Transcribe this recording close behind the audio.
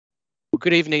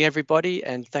good evening, everybody,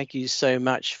 and thank you so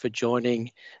much for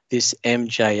joining this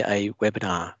MJA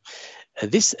webinar.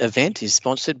 This event is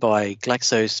sponsored by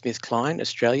GlaxoSmithKline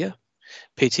Australia,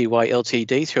 Pty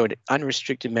Ltd, through an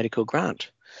unrestricted medical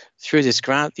grant. Through this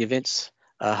grant, the event's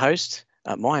host,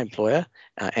 my employer,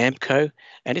 AMCO,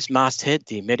 and its masthead,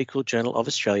 the Medical Journal of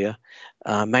Australia,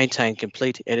 maintain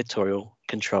complete editorial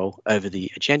control over the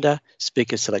agenda,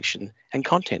 speaker selection, and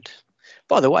content.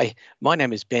 By the way, my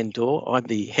name is Ben Dorr. I'm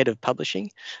the head of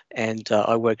publishing, and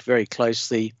I work very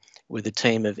closely with a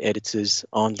team of editors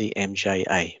on the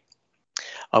MJA.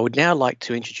 I would now like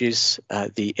to introduce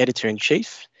the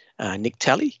editor-in-chief, Nick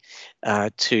Talley,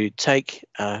 to take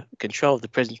control of the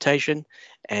presentation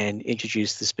and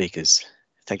introduce the speakers.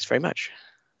 Thanks very much.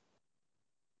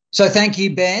 So thank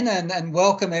you, Ben, and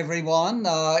welcome everyone.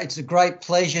 It's a great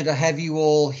pleasure to have you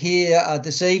all here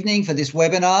this evening for this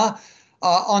webinar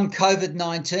on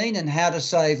COVID-19 and how to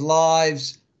save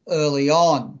lives early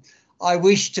on. I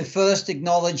wish to first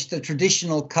acknowledge the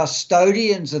traditional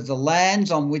custodians of the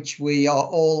lands on which we are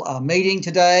all meeting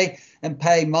today and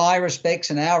pay my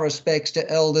respects and our respects to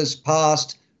elders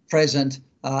past, present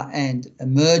and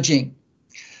emerging.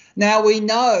 Now, we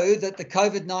know that the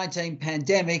COVID-19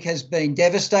 pandemic has been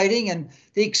devastating, and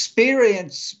the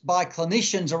experience by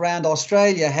clinicians around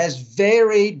Australia has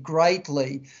varied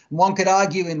greatly. One could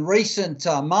argue in recent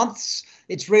months,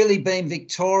 it's really been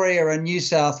Victoria and New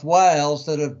South Wales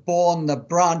that have borne the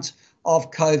brunt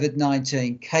of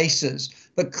COVID-19 cases.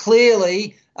 But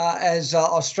clearly, as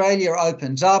Australia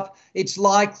opens up, it's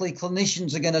likely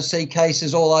clinicians are going to see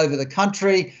cases all over the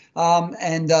country,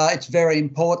 and it's very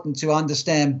important to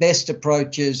understand best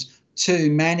approaches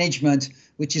to management,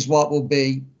 which is what will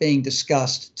be being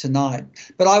discussed tonight.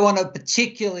 But I want to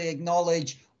particularly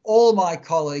acknowledge all my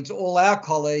colleagues, all our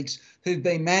colleagues who've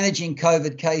been managing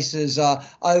COVID cases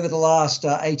over the last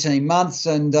 18 months,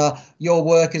 and your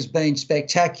work has been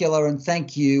spectacular, and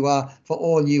thank you for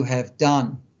all you have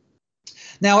done.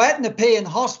 Now, at Nepean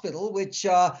Hospital, which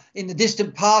in the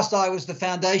distant past I was the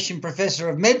Foundation Professor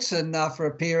of Medicine for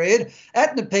a period,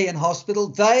 at Nepean Hospital,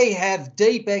 they have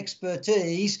deep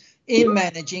expertise in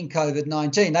managing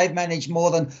COVID-19. They've managed more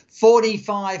than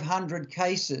 4,500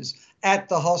 cases at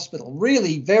the hospital.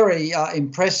 Really very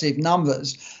impressive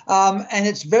numbers. And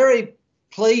it's very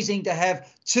pleasing to have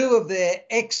two of their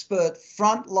expert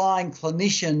frontline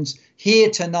clinicians here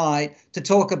tonight to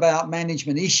talk about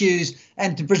management issues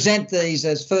and to present these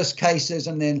as first cases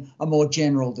and then a more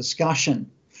general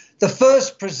discussion. The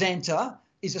first presenter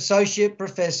is Associate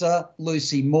Professor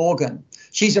Lucy Morgan.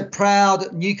 She's a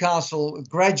proud Newcastle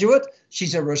graduate.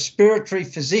 She's a respiratory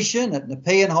physician at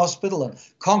Nepean Hospital and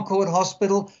Concord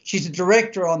Hospital. She's a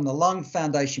director on the Lung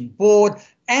Foundation board,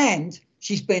 and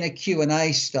she's been a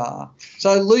Q&A star.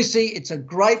 So, Lucy, it's a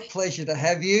great pleasure to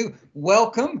have you.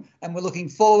 Welcome, and we're looking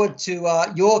forward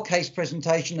to your case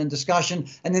presentation and discussion,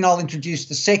 and then I'll introduce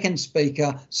the second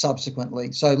speaker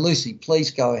subsequently. So, Lucy,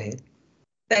 please go ahead.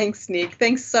 Thanks, Nick.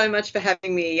 Thanks so much for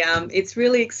having me. It's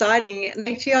really exciting. And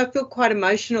actually, I feel quite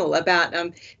emotional about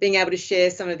being able to share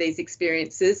some of these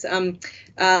experiences.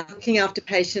 Looking after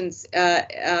patients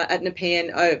at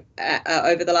Nepean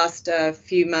over the last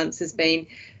few months has been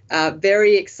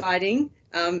very exciting,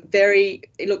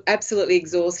 absolutely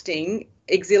exhausting,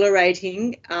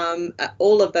 exhilarating,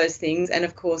 all of those things, and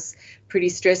of course, pretty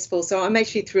stressful. So I'm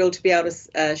actually thrilled to be able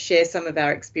to share some of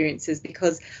our experiences,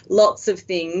 because lots of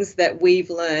things that we've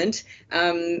learned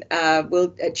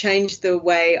will change the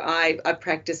way I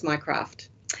practice my craft.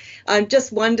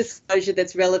 Just one disclosure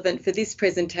that's relevant for this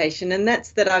presentation, and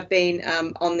that's that I've been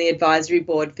on the advisory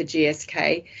board for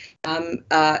GSK,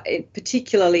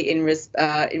 particularly in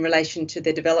relation to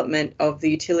the development of the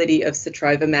utility of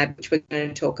sotrovimab, which we're going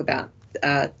to talk about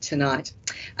tonight.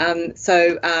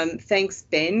 Thanks,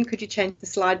 Ben. Could you change the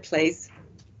slide, please?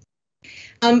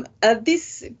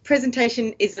 This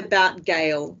presentation is about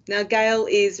Gail. Now, Gail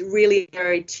is really a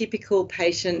very typical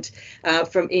patient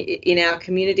in our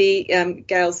community.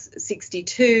 Gail's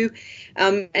 62,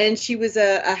 and she was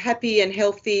a happy and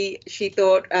healthy, she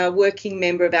thought, working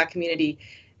member of our community.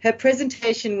 Her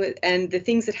presentation and the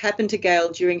things that happened to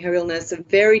Gail during her illness are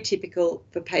very typical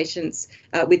for patients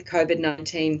with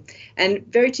COVID-19, and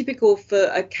very typical for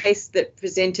a case that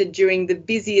presented during the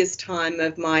busiest time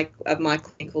of my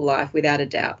clinical life, without a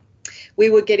doubt.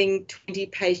 We were getting 20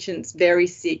 patients very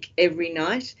sick every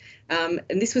night, and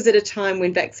this was at a time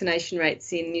when vaccination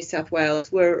rates in New South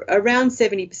Wales were around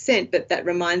 70%, but that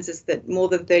reminds us that more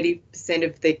than 30%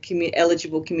 of the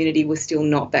eligible community were still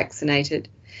not vaccinated.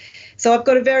 So I've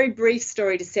got a very brief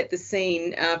story to set the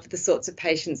scene for the sorts of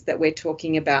patients that we're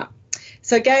talking about.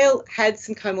 So Gail had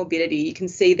some comorbidity. You can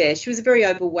see there. She was a very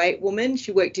overweight woman.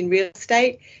 She worked in real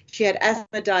estate. She had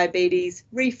asthma, diabetes,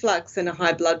 reflux, and a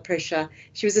high blood pressure.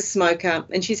 She was a smoker,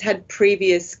 and she's had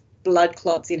previous blood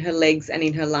clots in her legs and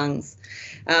in her lungs.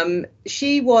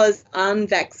 She was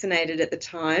unvaccinated at the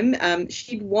time.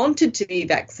 She wanted to be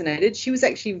vaccinated. She was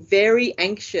actually very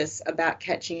anxious about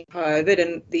catching COVID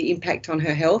and the impact on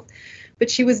her health,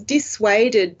 but she was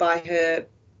dissuaded by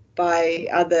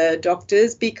other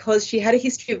doctors because she had a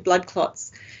history of blood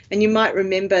clots. And you might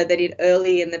remember that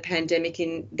early in the pandemic,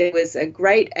 there was a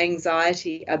great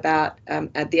anxiety about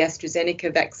the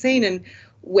AstraZeneca vaccine and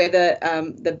whether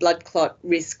the blood clot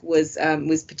risk was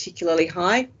particularly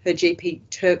high. Her GP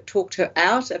talked her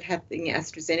out of having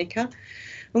AstraZeneca.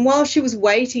 And while she was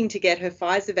waiting to get her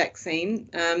Pfizer vaccine,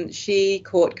 she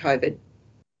caught COVID.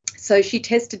 So she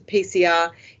tested PCR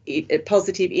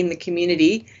positive in the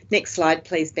community. Next slide,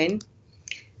 please, Ben.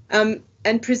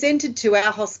 And presented to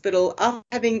our hospital after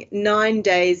having 9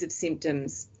 days of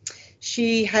symptoms.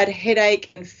 She had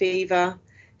headache and fever.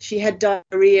 She had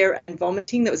diarrhea and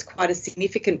vomiting. That was quite a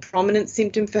significant, prominent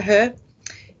symptom for her.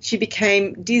 She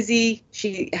became dizzy.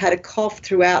 She had a cough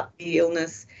throughout the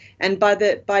illness. And by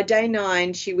day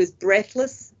 9, she was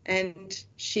breathless, and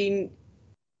she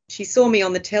saw me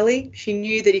on the telly. She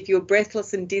knew that if you were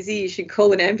breathless and dizzy, you should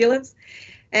call an ambulance.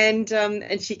 And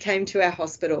she came to our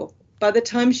hospital. By the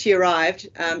time she arrived,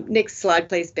 next slide,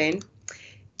 please, Ben,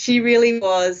 she really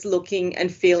was looking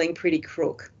and feeling pretty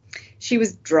crook. She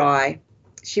was dry.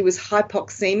 She was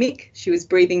hypoxemic. She was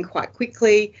breathing quite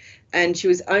quickly, and she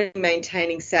was only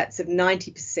maintaining SATs of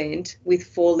 90% with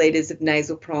 4 litres of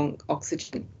nasal prong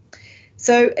oxygen.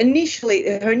 So initially,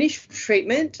 her initial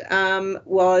treatment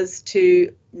was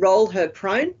to roll her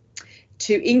prone,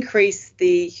 to increase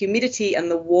the humidity and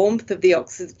the warmth of the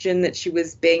oxygen that she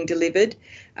was being delivered,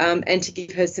 and to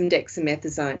give her some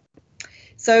dexamethasone.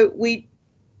 So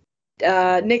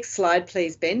next slide,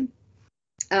 please, Ben.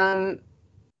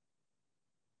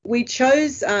 We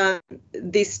chose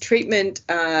this treatment,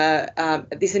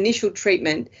 this initial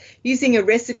treatment, using a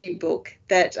recipe book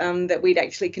that we'd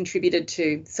actually contributed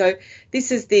to. So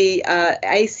this is the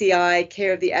ACI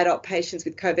Care of the Adult Patients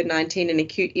with COVID-19 and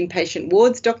Acute Inpatient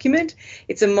Wards document.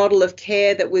 It's a model of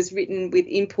care that was written with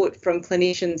input from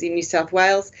clinicians in New South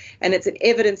Wales, and it's an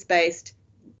evidence-based,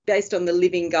 based on the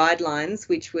living guidelines,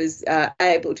 which was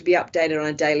able to be updated on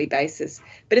a daily basis.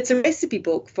 But it's a recipe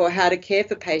book for how to care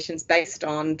for patients based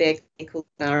on their clinical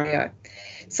scenario.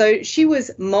 So she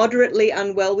was moderately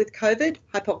unwell with COVID,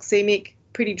 hypoxemic,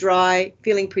 pretty dry,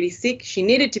 feeling pretty sick. She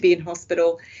needed to be in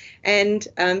hospital, and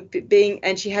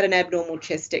she had an abnormal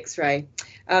chest X-ray.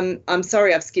 I'm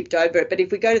sorry I've skipped over it, but if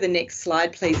we go to the next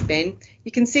slide, please, Ben,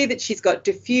 you can see that she's got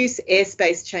diffuse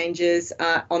airspace changes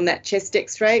on that chest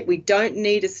X-ray. We don't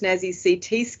need a snazzy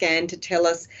CT scan to tell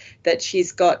us that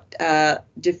she's got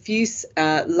diffuse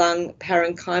lung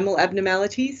parenchymal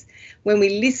abnormalities. When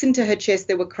we listened to her chest,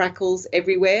 there were crackles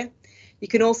everywhere. You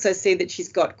can also see that she's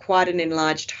got quite an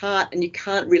enlarged heart, and you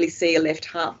can't really see a left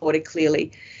heart border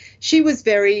clearly. She was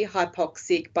very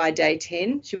hypoxic by day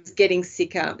 10. She was getting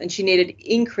sicker, and she needed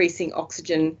increasing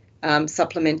oxygen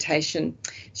supplementation.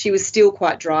 She was still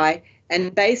quite dry,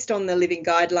 and based on the living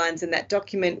guidelines in that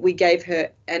document, we gave her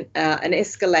an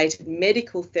escalated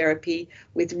medical therapy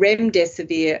with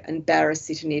remdesivir and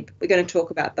baricitinib. We're going to talk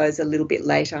about those a little bit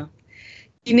later.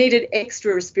 She needed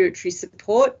extra respiratory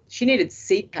support. She needed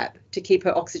CPAP to keep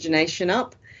her oxygenation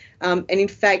up. And in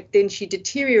fact, then she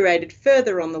deteriorated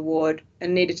further on the ward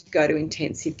and needed to go to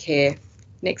intensive care.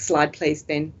 Next slide, please,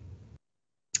 Ben.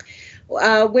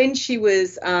 When she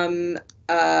was,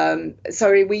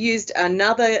 we used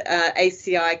another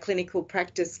ACI clinical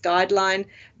practice guideline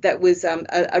that was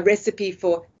a recipe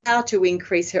for how to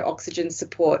increase her oxygen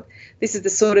support. This is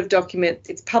the sort of document,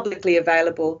 it's publicly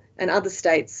available, and other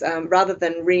states, rather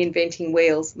than reinventing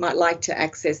wheels, might like to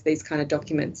access these kind of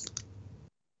documents.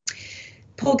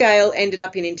 Poor Gail ended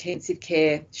up in intensive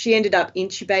care. She ended up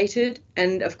intubated,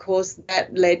 and of course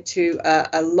that led to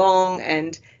a long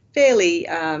and fairly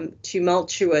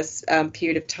tumultuous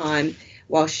period of time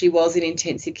while she was in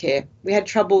intensive care. We had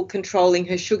trouble controlling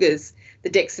her sugars. The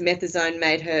dexamethasone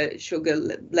made her sugar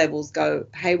levels go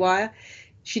haywire.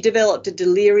 She developed a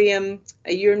delirium,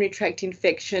 a urinary tract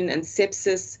infection, and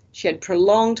sepsis. She had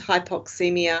prolonged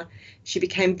hypoxemia. She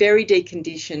became very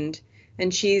deconditioned.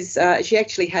 And she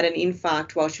actually had an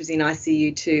infarct while she was in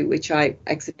ICU too, which I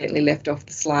accidentally left off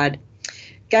the slide.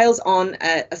 Gail's on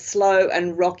a slow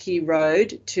and rocky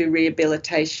road to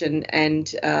rehabilitation and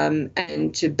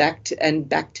back to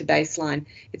baseline.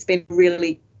 It's been a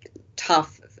really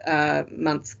tough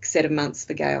set of months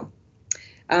for Gail.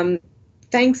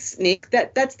 Thanks, Nick.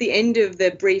 That's the end of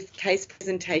the brief case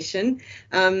presentation.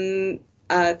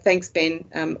 Thanks, Ben.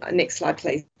 Next slide,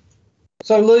 please.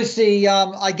 So, Lucy,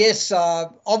 I guess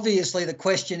obviously the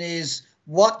question is,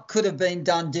 what could have been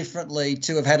done differently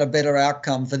to have had a better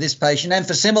outcome for this patient and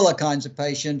for similar kinds of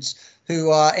patients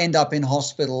who end up in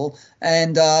hospital,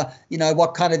 and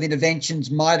what kind of interventions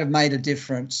might have made a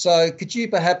difference? So could you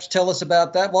perhaps tell us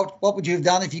about that? What would you have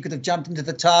done if you could have jumped into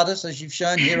the TARDIS, as you've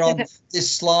shown here on this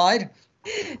slide?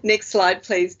 Next slide,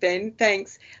 please, Ben.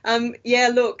 Thanks.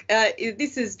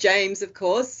 This is James, of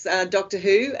course, Doctor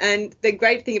Who, and the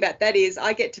great thing about that is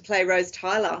I get to play Rose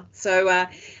Tyler. So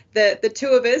the two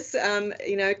of us,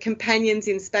 companions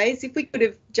in space. If we could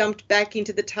have jumped back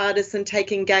into the TARDIS and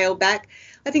taken Gail back,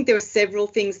 I think there are several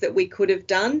things that we could have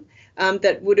done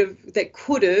that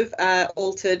could have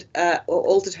altered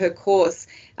her course.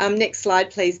 Next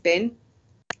slide, please, Ben.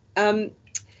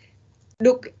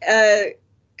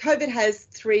 COVID has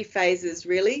three phases,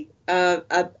 really.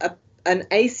 An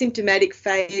asymptomatic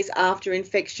phase after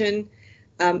infection,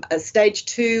 a stage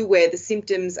 2 where the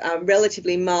symptoms are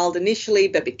relatively mild initially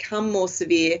but become more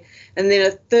severe, and then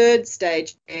a third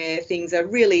stage where things are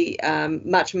really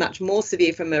much, much more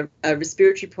severe from a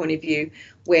respiratory point of view,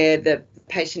 where the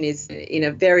patient is in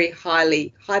a very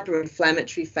highly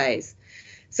hyperinflammatory phase.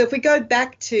 So if we go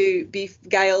back to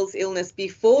Gail's illness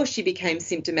before she became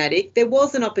symptomatic, there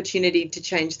was an opportunity to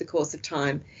change the course of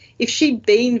time. If she'd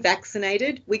been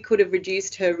vaccinated, we could have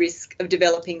reduced her risk of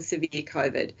developing severe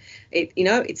COVID.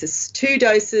 It's 2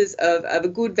 doses of a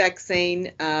good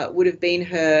vaccine would have been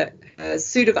her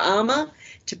suit of armour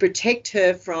to protect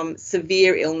her from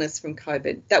severe illness from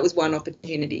COVID. That was one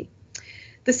opportunity.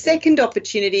 The second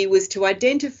opportunity was to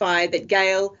identify that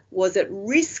Gail was at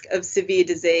risk of severe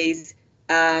disease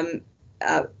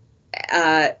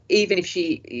even if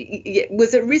she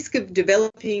was at risk of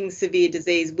developing severe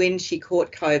disease when she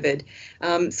caught COVID.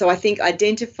 So I think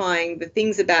identifying the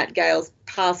things about Gail's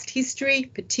past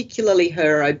history, particularly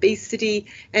her obesity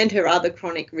and her other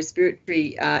chronic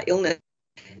respiratory illness,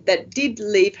 that did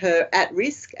leave her at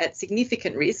risk, at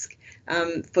significant risk,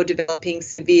 for developing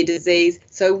severe disease.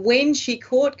 So when she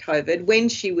caught COVID, when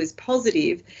she was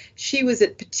positive, she was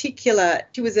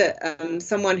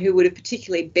someone who would have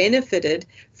particularly benefited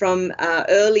from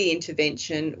early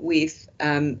intervention with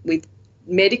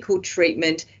medical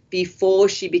treatment before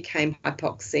she became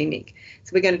hypoxemic.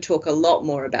 So we're going to talk a lot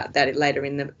more about that later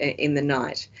in the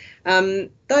night.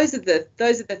 Those are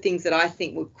the things that I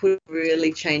think could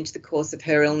really change the course of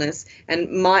her illness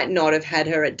and might not have had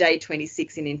her at day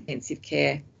 26 in intensive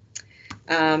care.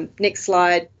 Next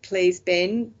slide, please,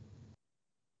 Ben.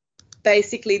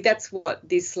 Basically, that's what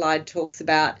this slide talks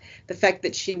about. The fact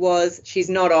that she's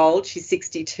not old, she's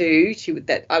 62.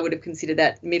 I would have considered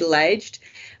that middle-aged,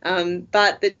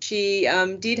 but that she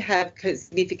did have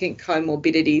significant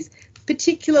comorbidities,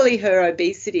 particularly her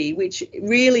obesity, which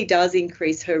really does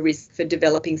increase her risk for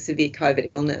developing severe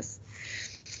COVID illness.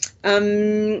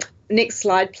 Next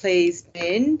slide, please,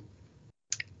 Ben.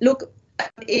 Look,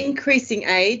 increasing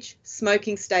age,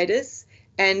 smoking status,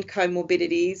 and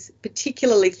comorbidities,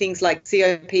 particularly things like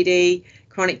COPD,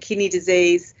 chronic kidney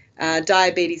disease,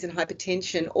 diabetes and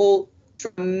hypertension, all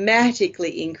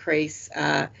dramatically increase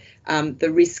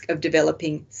the risk of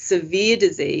developing severe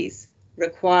disease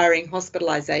requiring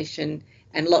hospitalisation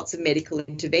and lots of medical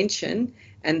intervention,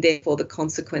 and therefore the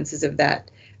consequences of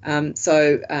that.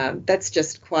 So that's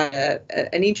just quite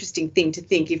an interesting thing to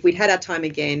think. If we'd had our time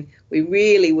again, we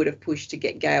really would have pushed to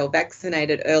get Gail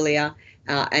vaccinated earlier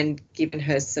and given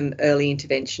her some early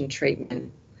intervention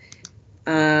treatment.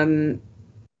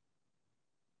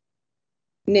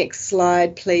 Next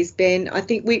slide, please, Ben. I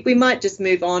think we might just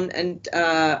move on and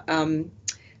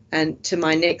to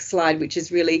my next slide, which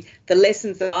is really the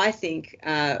lessons that I think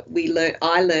I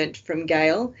learnt from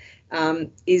Gail,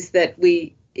 is that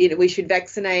we should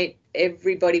vaccinate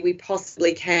everybody we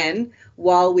possibly can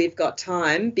while we've got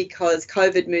time, because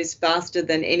COVID moves faster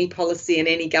than any policy and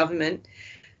any government.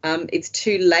 It's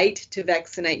too late to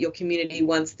vaccinate your community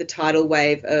once the tidal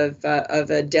wave of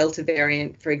a Delta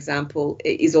variant, for example,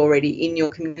 is already in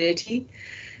your community.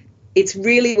 It's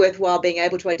really worthwhile being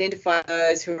able to identify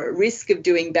those who are at risk of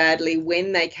doing badly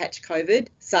when they catch COVID,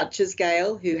 such as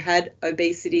Gail, who had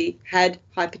obesity, had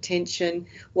hypertension,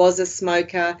 was a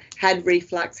smoker, had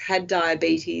reflux, had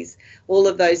diabetes, all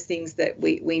of those things that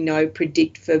we know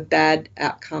predict for bad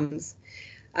outcomes.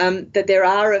 That there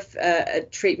are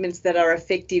treatments that are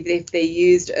effective if they're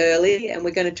used early, and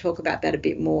we're going to talk about that a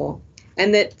bit more.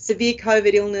 And that severe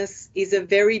COVID illness is a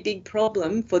very big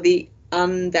problem for the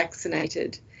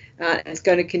unvaccinated. It's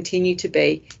going to continue to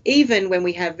be. Even when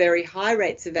we have very high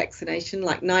rates of vaccination,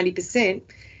 like 90%,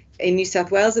 in New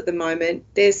South Wales at the moment,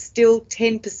 there's still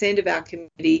 10% of our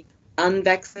community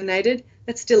unvaccinated.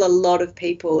 That's still a lot of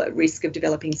people at risk of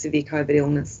developing severe COVID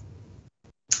illness.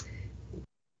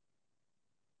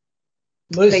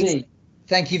 Lucy, Thanks.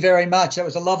 thank you very much. That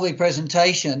was a lovely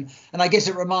presentation. And I guess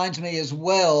it reminds me as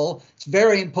well, it's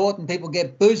very important people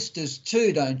get boosters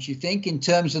too, don't you think, in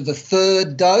terms of the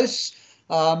third dose?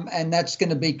 And that's going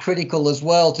to be critical as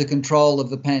well to control of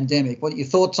the pandemic. What are your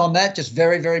thoughts on that, just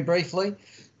very, very briefly?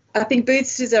 I think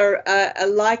boosters are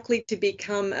likely to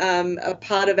become a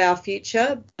part of our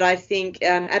future, but I think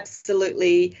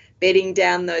absolutely bedding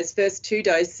down those first 2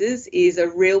 doses is a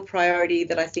real priority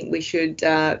that I think we should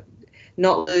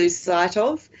not lose sight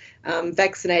of.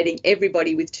 Vaccinating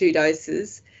everybody with 2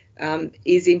 doses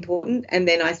is important, and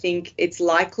then I think it's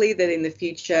likely that in the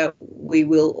future we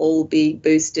will all be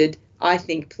boosted, I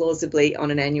think plausibly on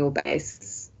an annual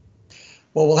basis.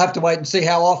 Well, we'll have to wait and see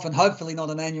how often, hopefully not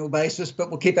on an annual basis, but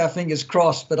we'll keep our fingers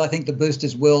crossed. But I think the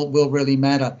boosters will really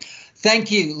matter.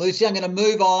 Thank you, Lucy. I'm going to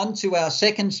move on to our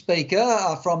second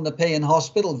speaker from the Pean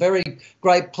Hospital. Very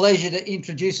great pleasure to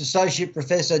introduce Associate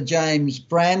Professor James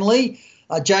Branley.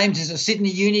 James is a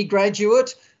Sydney Uni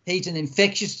graduate. He's an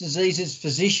infectious diseases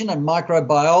physician and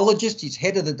microbiologist. He's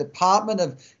head of the Department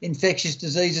of Infectious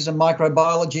Diseases and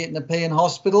Microbiology at Nepean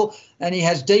Hospital, and he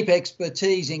has deep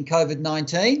expertise in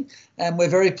COVID-19. And we're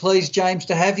very pleased, James,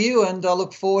 to have you, and I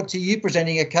look forward to you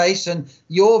presenting a case and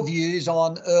your views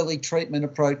on early treatment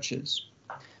approaches.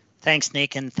 Thanks,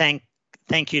 Nick, and thank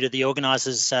you to the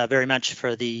organisers very much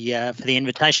for the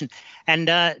invitation, and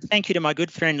thank you to my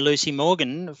good friend Lucy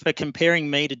Morgan for comparing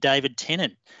me to David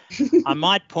Tennant. I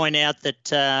might point out that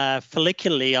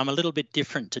follicularly I'm a little bit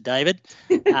different to David,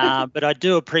 but I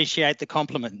do appreciate the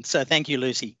compliment. So thank you,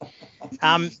 Lucy.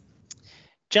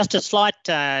 Just a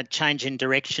slight change in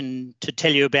direction to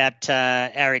tell you about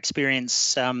our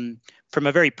experience from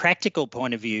a very practical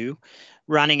point of view,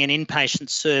 running an inpatient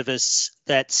service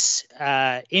that's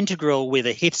integral with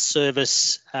a HIFS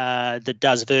service that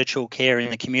does virtual care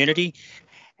in the community,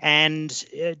 and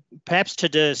perhaps to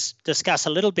discuss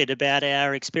a little bit about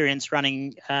our experience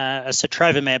running a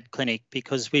sotrovimab clinic,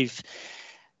 because we've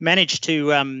managed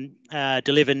to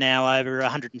deliver now over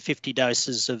 150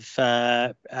 doses of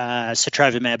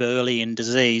sotrovimab early in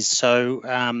disease.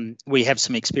 So we have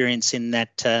some experience in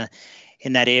that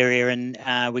area,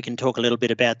 and we can talk a little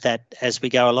bit about that as we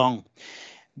go along.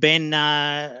 Ben,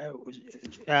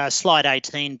 slide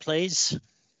 18, please.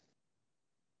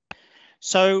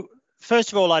 So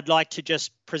first of all, I'd like to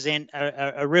just present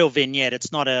a real vignette.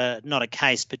 It's not a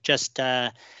case, but just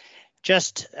a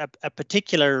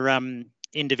particular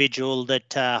individual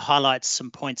that highlights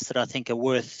some points that I think are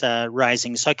worth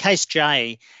raising. So case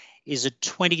J is a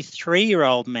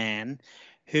 23-year-old man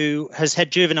who has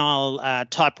had juvenile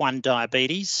type 1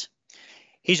 diabetes.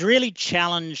 He's really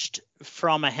challenged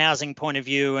from a housing point of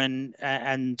view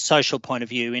and social point of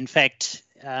view. In fact,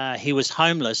 he was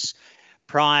homeless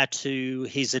prior to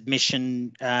his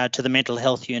admission to the mental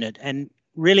health unit, and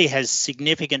really has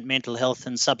significant mental health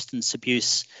and substance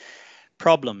abuse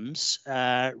problems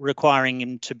requiring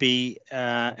him to be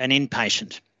an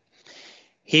inpatient.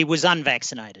 He was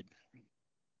unvaccinated.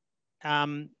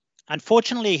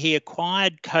 Unfortunately, he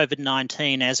acquired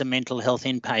COVID-19 as a mental health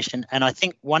inpatient, and I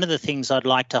think one of the things I'd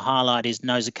like to highlight is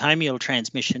nosocomial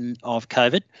transmission of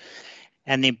COVID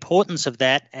and the importance of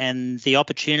that and the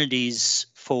opportunities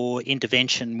for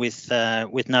intervention with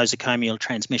nosocomial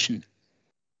transmission.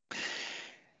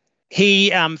 He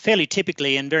fairly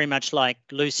typically, and very much like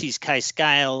Lucy's case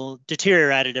scale,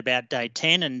 deteriorated about day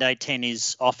 10, and day 10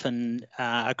 is often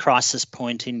a crisis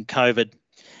point in COVID.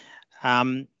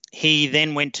 He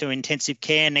then went to intensive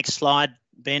care. Next slide,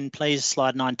 Ben, please.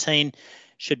 Slide 19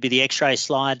 should be the X-ray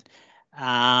slide.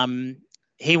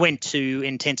 He went to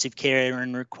intensive care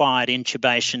and required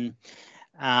intubation.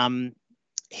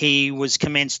 He was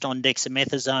commenced on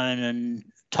dexamethasone and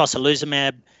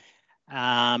tocilizumab,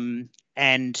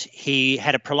 and he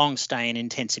had a prolonged stay in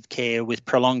intensive care with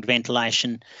prolonged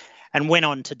ventilation, and went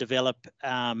on to develop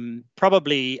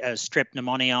probably a strep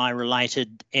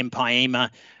pneumoniae-related empyema,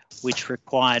 which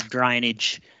required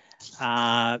drainage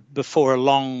before a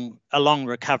long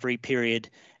recovery period,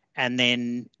 and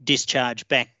then discharge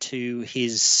back to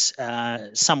his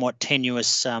somewhat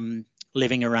tenuous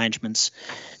living arrangements.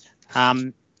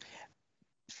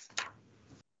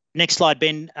 Next slide,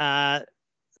 Ben.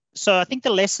 So I think the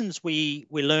lessons we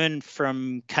learn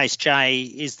from case J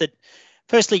is that,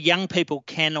 firstly, young people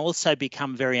can also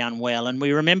become very unwell. And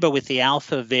we remember with the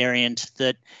Alpha variant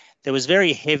that there was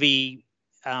very heavy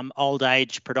old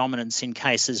age predominance in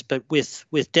cases, but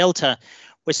with Delta,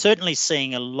 we're certainly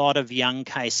seeing a lot of young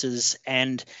cases,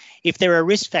 and if there are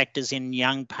risk factors in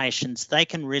young patients, they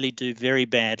can really do very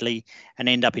badly and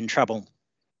end up in trouble.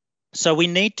 So we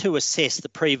need to assess the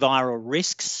pre-viral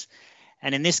risks,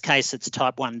 and in this case, it's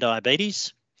type 1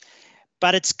 diabetes,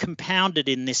 but it's compounded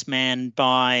in this man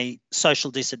by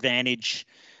social disadvantage,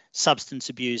 substance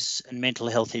abuse, and mental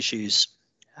health issues.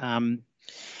 And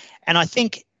I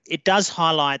think it does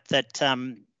highlight that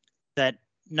that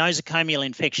nosocomial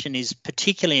infection is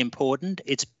particularly important.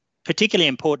 It's particularly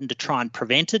important to try and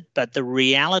prevent it, but the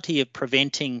reality of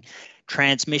preventing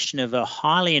transmission of a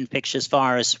highly infectious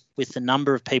virus with the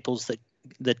number of people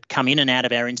that come in and out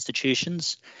of our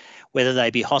institutions, whether they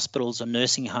be hospitals or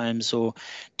nursing homes or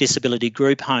disability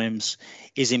group homes,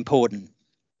 is important.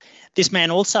 This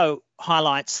man also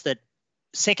highlights that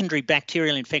secondary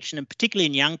bacterial infection, and particularly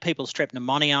in young people, strep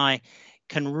pneumoniae,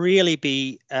 can really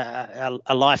be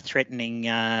a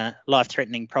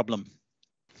life-threatening problem.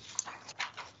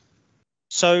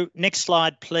 So next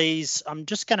slide, please. I'm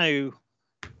just going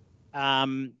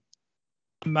to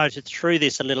motor through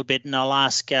this a little bit, and I'll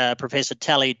ask Professor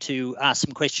Talley to ask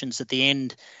some questions at the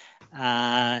end.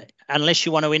 Unless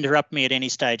you want to interrupt me at any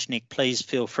stage, Nick, please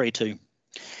feel free to.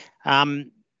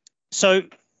 So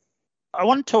I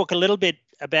want to talk a little bit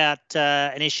about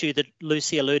an issue that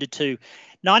Lucy alluded to.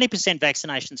 90%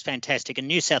 vaccination is fantastic, and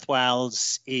New South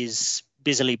Wales is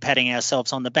busily patting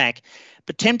ourselves on the back,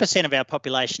 but 10% of our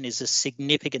population is a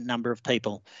significant number of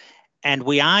people, and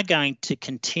we are going to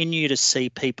continue to see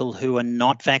people who are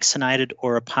not vaccinated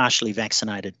or are partially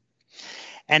vaccinated.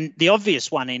 And the obvious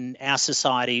one in our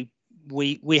society,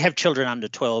 we have children under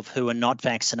 12 who are not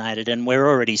vaccinated, and we're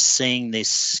already seeing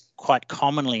this quite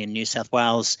commonly in New South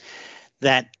Wales,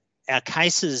 that our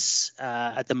cases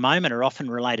at the moment are often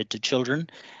related to children,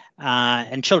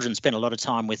 and children spend a lot of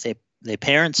time with their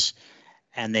parents,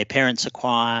 and their parents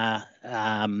acquire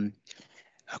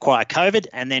COVID,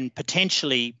 and then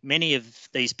potentially many of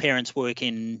these parents work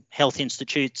in health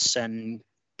institutes and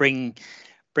bring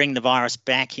the virus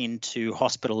back into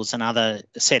hospitals and other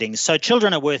settings. So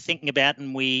children are worth thinking about,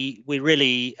 and we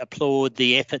really applaud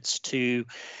the efforts to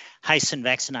hasten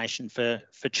vaccination for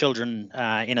children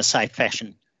in a safe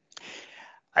fashion.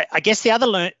 I guess the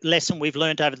other lesson we've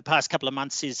learned over the past couple of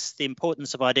months is the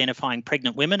importance of identifying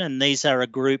pregnant women, and these are a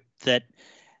group that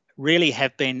really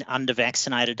have been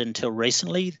under-vaccinated until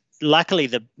recently. Luckily,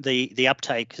 the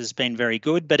uptake has been very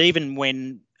good, but even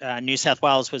when New South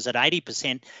Wales was at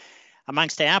 80%,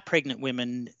 amongst our pregnant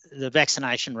women, the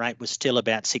vaccination rate was still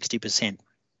about 60%.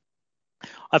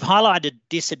 I've highlighted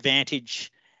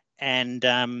disadvantage and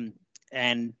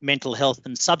mental health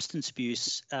and substance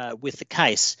abuse with the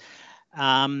case.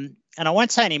 And I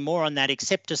won't say any more on that,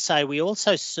 except to say we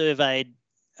also surveyed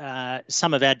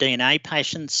some of our DNA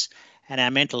patients and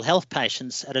our mental health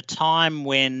patients at a time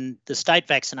when the state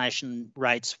vaccination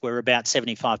rates were about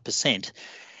 75%.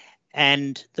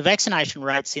 And the vaccination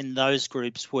rates in those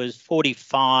groups was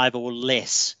 45 or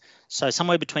less. So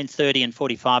somewhere between 30 and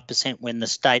 45% when the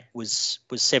state was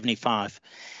 75.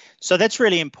 So that's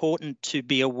really important to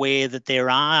be aware that there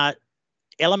are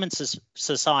elements of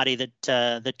society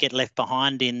that get left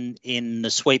behind in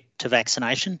the sweep to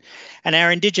vaccination. And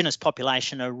our Indigenous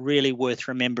population are really worth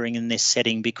remembering in this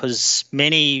setting, because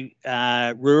many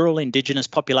rural Indigenous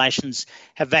populations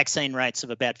have vaccine rates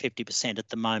of about 50% at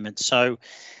the moment. So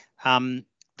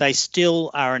they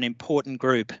still are an important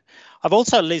group. I've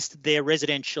also listed their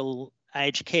residential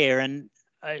aged care, and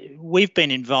we've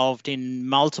been involved in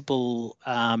multiple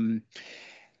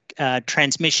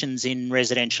transmissions in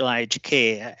residential aged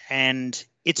care, and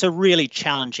it's a really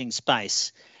challenging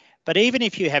space. But even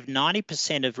if you have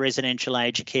 90% of residential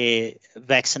aged care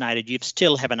vaccinated, you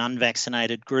still have an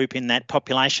unvaccinated group in that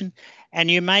population,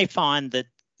 and you may find that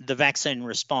the vaccine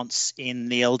response in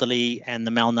the elderly and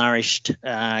the malnourished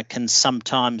can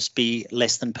sometimes be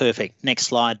less than perfect. Next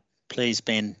slide, please,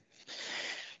 Ben.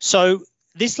 So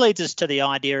this leads us to the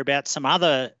idea about some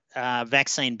other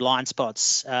vaccine blind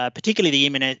spots, particularly the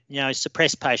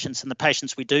immunosuppressed patients and the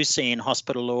patients we do see in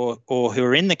hospital or who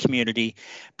are in the community,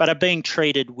 but are being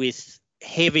treated with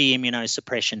heavy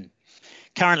immunosuppression.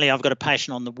 Currently, I've got a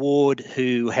patient on the ward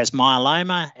who has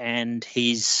myeloma, and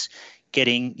he's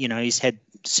getting, he's had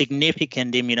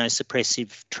significant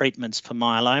immunosuppressive treatments for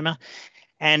myeloma,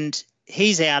 and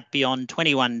he's out beyond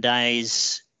 21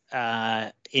 days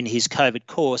in his COVID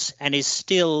course and is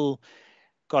still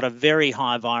got a very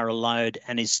high viral load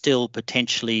and is still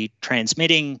potentially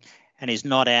transmitting and is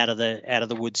not out of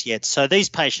the woods yet. So these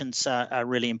patients are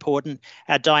really important.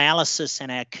 Our dialysis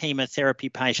and our chemotherapy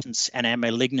patients and our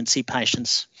malignancy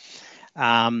patients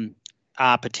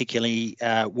are particularly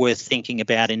worth thinking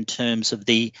about in terms of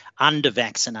the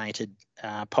under-vaccinated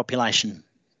population.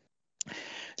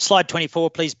 Slide 24,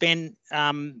 please, Ben.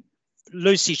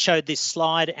 Lucy showed this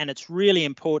slide, and it's really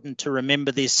important to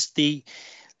remember this. The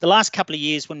last couple of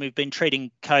years when we've been treating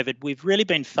COVID, we've really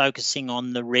been focusing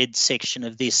on the red section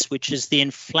of this, which is the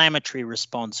inflammatory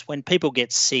response when people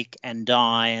get sick and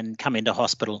die and come into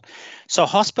hospital. So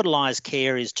hospitalised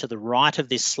care is to the right of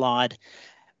this slide,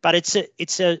 but it's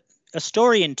a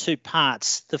story in two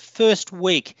parts. The first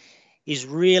week is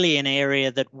really an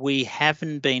area that we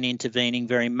haven't been intervening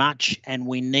very much, and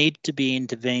we need to be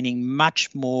intervening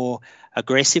much more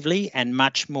aggressively and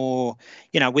much more,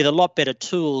 with a lot better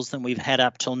tools than we've had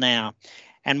up till now.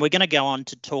 And we're going to go on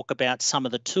to talk about some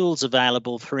of the tools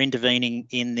available for intervening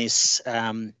in this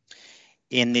viral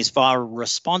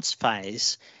response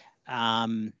phase.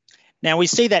 Now we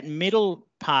see that middle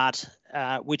part,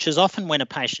 which is often when a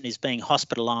patient is being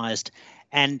hospitalised,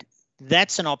 and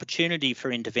that's an opportunity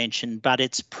for intervention, but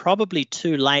it's probably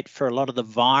too late for a lot of the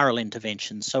viral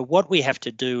interventions. So what we have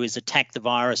to do is attack the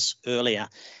virus earlier,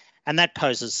 and that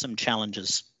poses some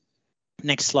challenges.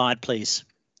 Next slide, please.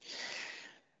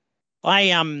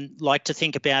 I like to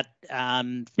think about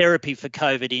therapy for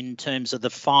COVID in terms of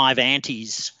the 5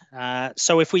 antis.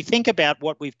 So if we think about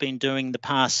what we've been doing the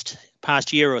past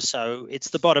year or so,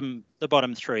 it's the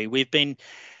bottom 3. We've been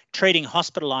treating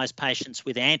hospitalised patients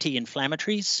with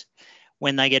anti-inflammatories.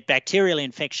 When they get bacterial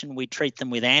infection, we treat them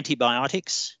with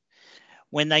antibiotics.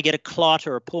 When they get a clot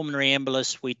or a pulmonary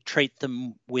embolus, we treat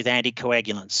them with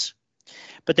anticoagulants.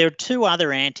 But there are 2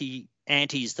 other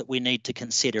antis that we need to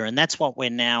consider, and that's what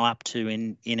we're now up to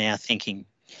in our thinking.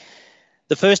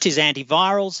 The first is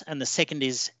antivirals, and the second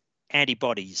is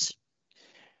antibodies.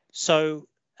 So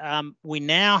we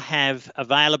now have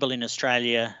available in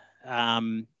Australia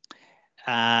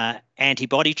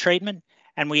antibody treatment,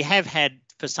 and we have had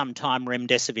for some time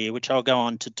remdesivir, which I'll go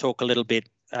on to talk a little bit.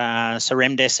 So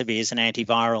remdesivir is an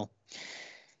antiviral.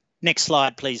 Next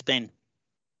slide, please, Ben.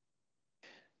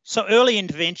 So early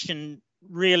intervention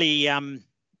really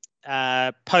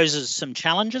poses some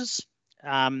challenges.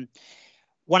 One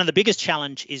of the biggest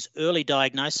challenges is early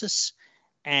diagnosis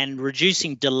and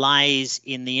reducing delays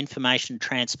in the information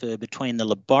transfer between the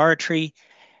laboratory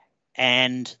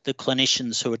and the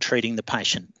clinicians who are treating the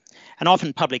patient. And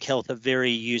often public health are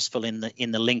very useful in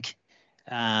the link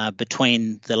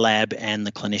between the lab and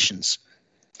the clinicians.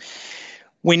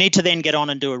 We need to then get on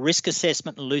and do a risk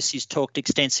assessment, and Lucy's talked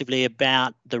extensively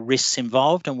about the risks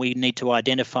involved, and we need to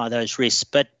identify those risks.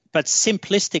 But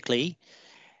simplistically,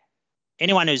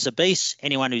 anyone who's obese,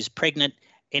 anyone who's pregnant,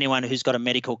 anyone who's got a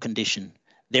medical condition,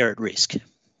 they're at risk.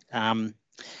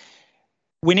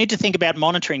 We need to think about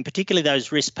monitoring, particularly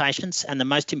those risk patients, and the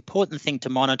most important thing to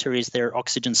monitor is their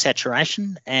oxygen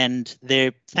saturation, and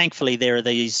thankfully there are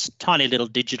these tiny little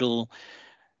digital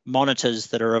monitors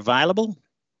that are available.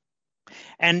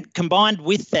 And combined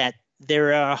with that,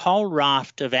 there are a whole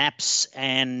raft of apps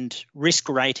and risk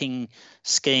rating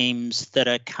schemes that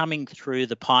are coming through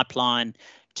the pipeline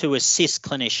to assist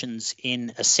clinicians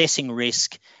in assessing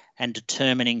risk and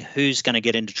determining who's going to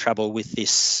get into trouble with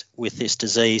this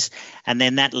disease. And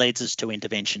then that leads us to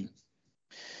intervention.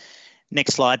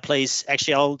 Next slide, please.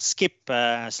 Actually, I'll skip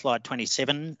slide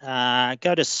 27.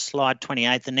 Go to slide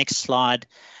 28, the next slide.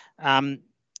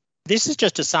 This is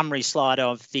just a summary slide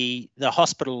of the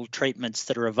hospital treatments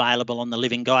that are available on the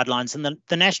living guidelines, and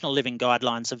the national living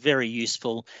guidelines are very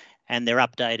useful, and they're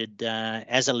updated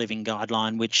as a living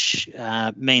guideline, which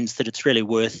means that it's really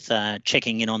worth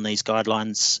checking in on these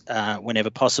guidelines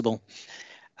whenever possible.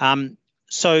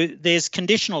 So there's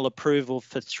conditional approval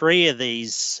for 3 of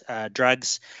these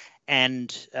drugs, and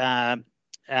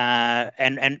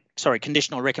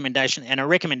conditional recommendation and a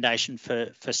recommendation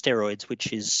for steroids,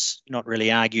 which is not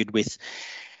really argued with.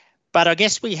 But I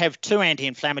guess we have 2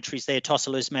 anti-inflammatories there,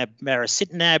 tocilizumab,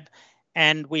 baricitinib,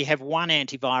 and we have 1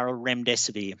 antiviral,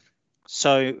 remdesivir.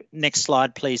 So next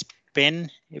slide, please,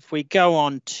 Ben. If we go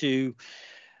on to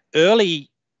early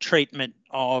treatment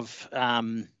of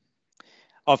COVID,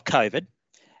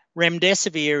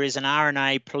 remdesivir is an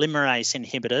RNA polymerase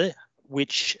inhibitor,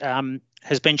 which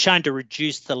has been shown to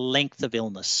reduce the length of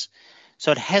illness.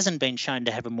 So it hasn't been shown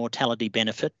to have a mortality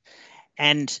benefit.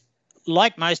 And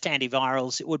like most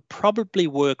antivirals, it would probably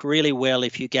work really well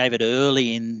if you gave it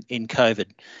early in COVID.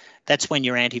 That's when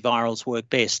your antivirals work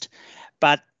best.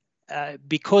 But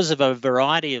because of a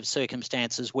variety of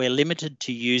circumstances, we're limited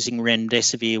to using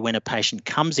remdesivir when a patient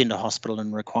comes into hospital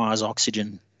and requires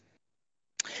oxygen.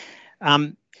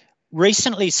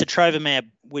 Recently, sotrovimab,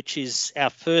 which is our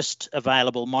first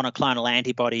available monoclonal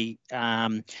antibody,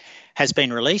 has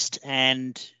been released,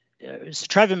 and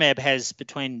sotrovimab has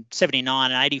between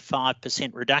 79 and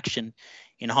 85% reduction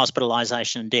in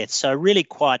hospitalisation and death. So really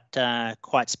quite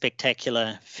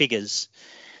spectacular figures.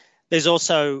 There's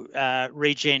also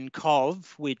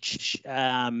Regen-Cov, which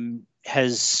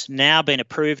has now been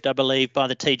approved, I believe, by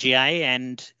the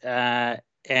TGA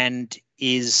and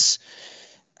is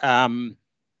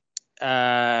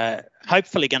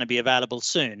hopefully going to be available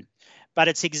soon. But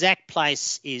its exact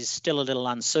place is still a little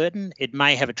uncertain. It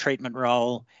may have a treatment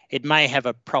role. It may have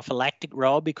a prophylactic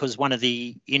role, because one of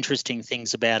the interesting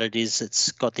things about it is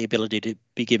it's got the ability to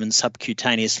be given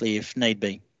subcutaneously if need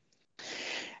be.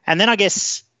 And then I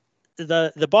guess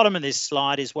the bottom of this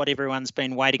slide is what everyone's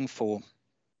been waiting for.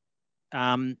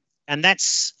 And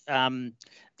that's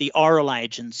the oral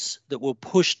agents that will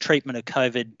push treatment of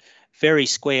COVID very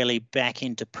squarely back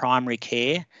into primary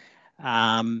care.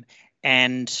 And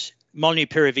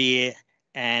molnupiravir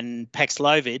and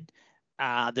Paxlovid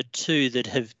are the two that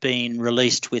have been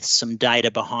released with some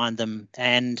data behind them.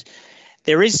 And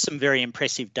there is some very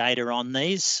impressive data on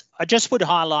these. I just would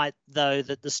highlight, though,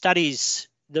 that the studies,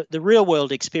 the real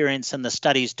world experience and the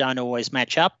studies don't always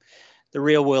match up. The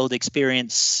real world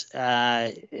experience,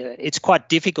 it's quite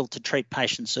difficult to treat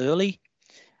patients early.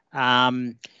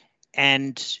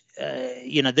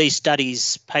 These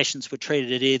studies, patients were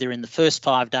treated either in the first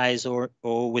 5 days or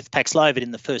with Paxlovid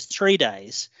in the first 3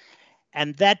 days.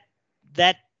 And that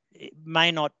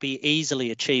may not be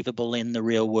easily achievable in the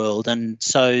real world. And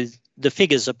so the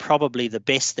figures are probably the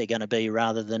best they're going to be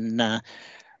rather than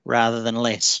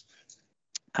less.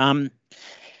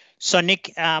 So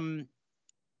Nick,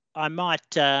 I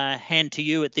might hand to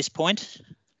you at this point.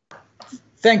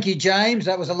 Thank you, James.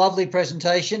 That was a lovely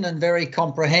presentation and very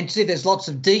comprehensive. There's lots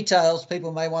of details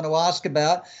people may want to ask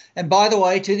about. And by the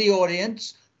way, to the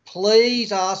audience,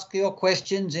 please ask your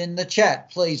questions in the chat.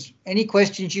 Please, any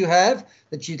questions you have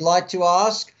that you'd like to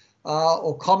ask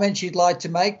or comments you'd like to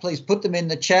make, please put them in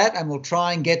the chat and we'll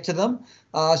try and get to them.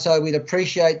 So we'd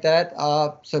appreciate that.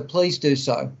 So please do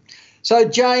so. So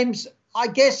James, I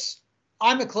guess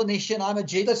I'm a clinician,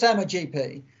 let's say I'm a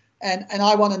GP. And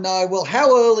I want to know, well,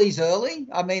 how early is early?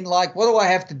 I mean, like, what do I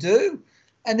have to do?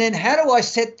 And then how do I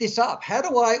set this up? How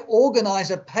do I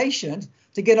organise a patient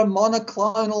to get a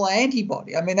monoclonal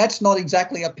antibody? I mean, that's not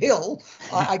exactly a pill.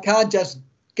 I can't just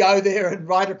go there and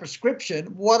write a prescription.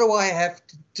 What do I have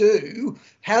to do?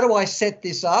 How do I set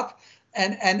this up?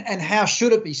 And how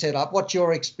should it be set up? What's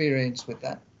your experience with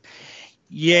that?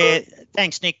 Yeah,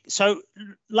 thanks, Nick. So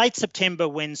late September,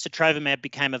 when sotrovimab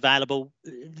became available,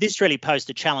 this really posed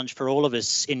a challenge for all of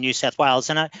us in New South Wales.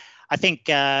 And I think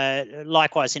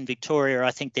likewise in Victoria,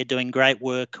 I think they're doing great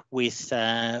work with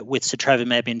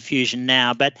sotrovimab infusion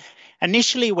now. But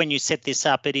initially, when you set this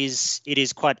up, it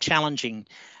is quite challenging.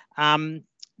 Ben,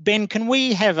 can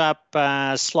we have up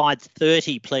slide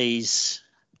 30, please?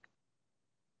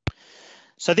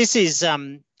 So this is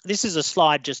a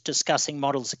slide just discussing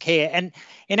models of care. And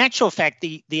in actual fact,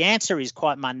 the answer is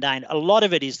quite mundane. A lot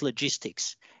of it is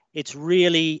logistics. It's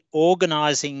really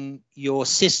organising your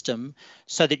system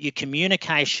so that your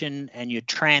communication and your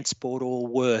transport all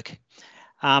work.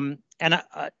 And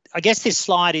I guess this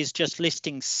slide is just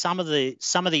listing some of the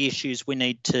issues we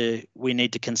need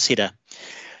to consider.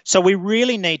 So we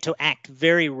really need to act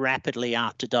very rapidly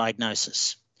after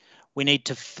diagnosis. We need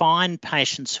to find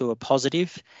patients who are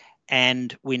positive,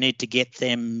 and we need to get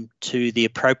them to the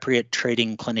appropriate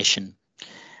treating clinician.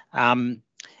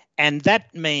 And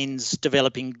that means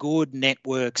developing good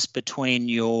networks between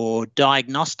your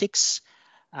diagnostics,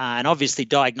 and obviously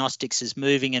diagnostics is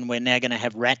moving, and we're now going to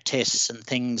have rat tests and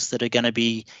things that are going to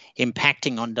be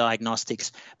impacting on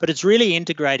diagnostics. But it's really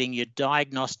integrating your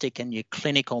diagnostic and your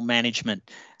clinical management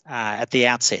at the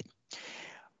outset.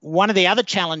 One of the other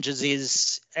challenges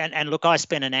is, and look, I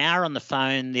spent an hour on the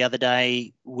phone the other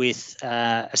day with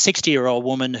a 60-year-old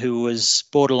woman who was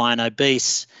borderline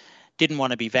obese, didn't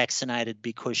want to be vaccinated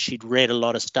because she'd read a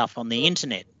lot of stuff on the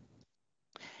internet.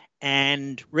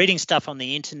 And reading stuff on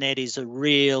the internet is a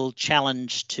real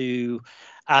challenge to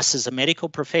us as a medical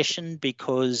profession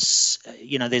because,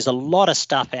 there's a lot of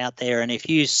stuff out there. And if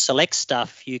you select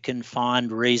stuff, you can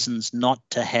find reasons not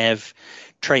to have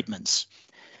treatments.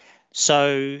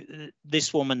 So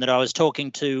this woman that I was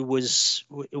talking to was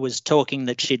talking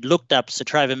that she'd looked up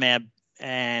sotrovimab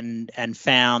and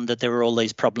found that there were all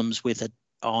these problems with it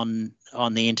on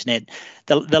the internet.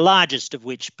 The largest of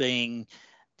which being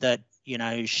that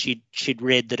she'd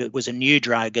read that it was a new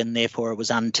drug and therefore it was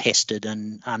untested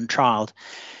and untrialed.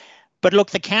 But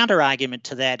look, the counter argument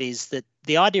to that is that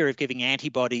the idea of giving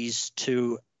antibodies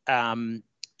to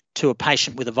to a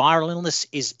patient with a viral illness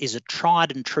is a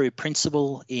tried and true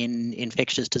principle in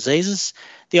infectious diseases.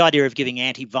 The idea of giving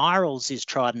antivirals is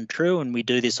tried and true, and we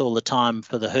do this all the time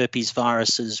for the herpes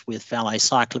viruses with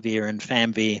valacyclovir and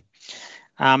famvir.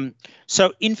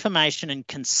 So information and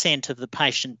consent of the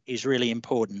patient is really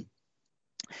important.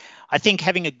 I think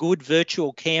having a good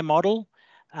virtual care model,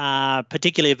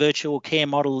 particularly a virtual care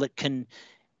model that can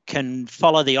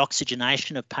follow the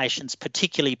oxygenation of patients,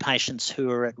 particularly patients who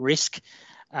are at risk,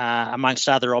 amongst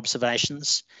other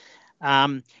observations.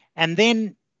 And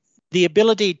then the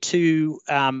ability to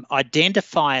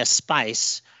identify a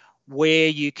space where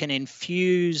you can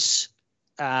infuse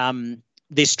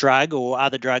this drug or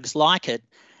other drugs like it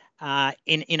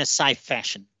in a safe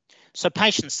fashion. So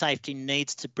patient safety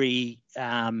needs to be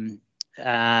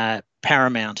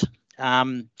paramount.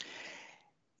 The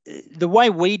way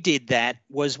we did that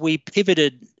was we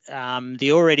pivoted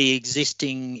the already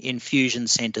existing infusion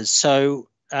centres. So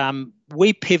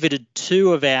we pivoted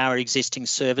 2 of our existing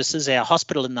services. Our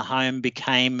hospital in the home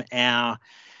became our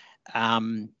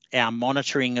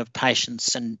monitoring of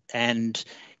patients and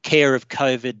care of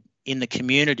COVID in the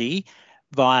community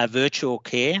via virtual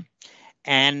care,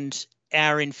 and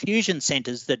our infusion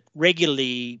centres that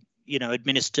regularly,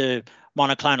 administer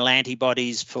monoclonal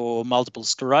antibodies for multiple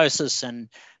sclerosis and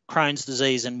Crohn's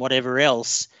disease and whatever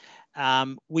else.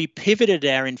 We pivoted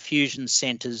our infusion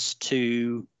centres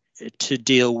to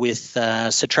deal with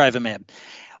sotrovimab.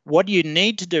 What you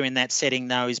need to do in that setting,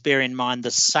 though, is bear in mind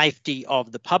the safety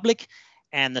of the public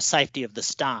and the safety of the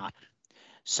staff.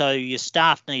 So your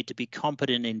staff need to be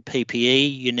competent in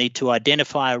PPE. You need to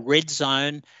identify a red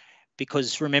zone,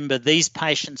 because remember, these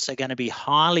patients are going to be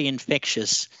highly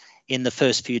infectious in the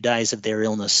first few days of their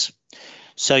illness.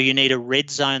 So you need a red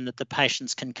zone that the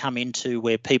patients can come into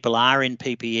where people are in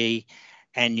PPE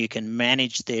and you can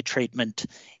manage their treatment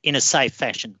in a safe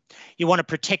fashion. You want to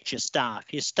protect your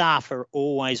staff. Your staff are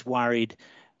always worried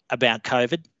about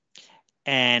COVID,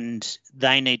 and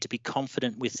they need to be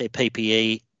confident with their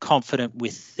PPE, confident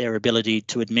with their ability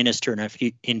to administer an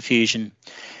infusion,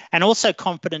 and also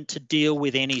confident to deal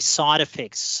with any side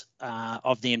effects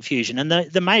of the infusion. And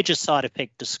the major side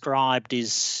effect described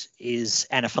is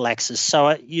anaphylaxis.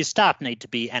 So your staff need to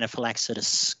be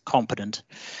anaphylaxis competent.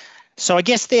 So I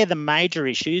guess they're the major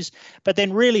issues, but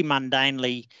then really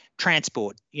mundanely,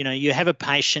 transport. You have a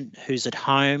patient who's at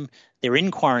home, they're in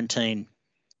quarantine,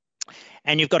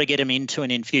 and you've got to get them into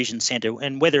an infusion centre,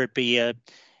 and whether it be a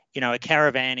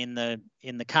caravan in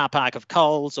the car park of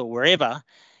Coles or wherever,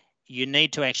 you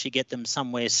need to actually get them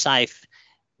somewhere safe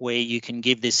where you can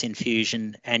give this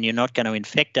infusion and you're not going to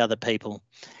infect other people.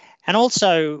 And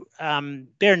also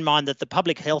bear in mind that the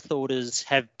public health orders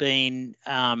have been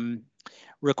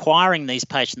requiring these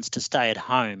patients to stay at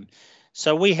home.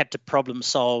 So we had to problem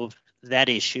solve that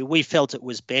issue. We felt it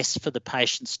was best for the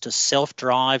patients to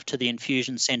self-drive to the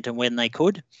infusion centre when they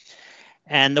could.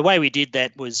 And the way we did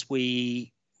that was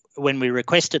when we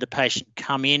requested a patient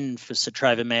come in for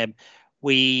sotrovimab,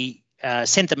 we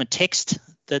sent them a text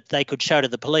that they could show to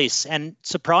the police. And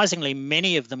surprisingly,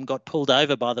 many of them got pulled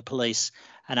over by the police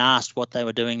and asked what they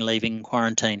were doing leaving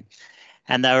quarantine.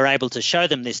 And they were able to show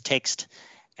them this text,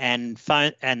 and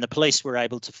the police were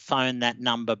able to phone that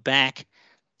number back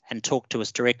and talk to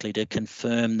us directly to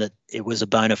confirm that it was a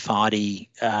bona fide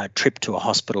trip to a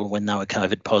hospital when they were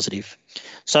COVID positive.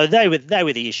 So they were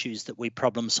the issues that we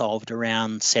problem solved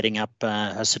around setting up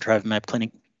a sotrovimab clinic.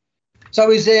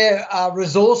 So is there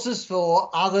resources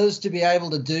for others to be able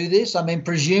to do this? I mean,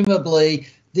 presumably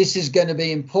this is going to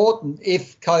be important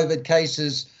if COVID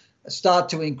cases start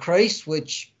to increase,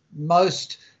 which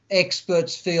most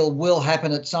experts feel will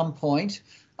happen at some point.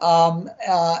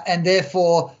 And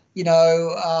therefore,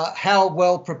 how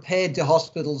well prepared do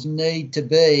hospitals need to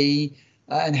be,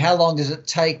 and how long does it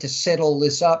take to set all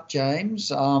this up, James?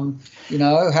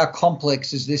 How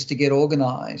complex is this to get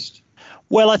organised?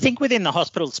 Well, I think within the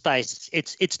hospital space,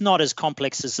 it's not as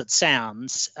complex as it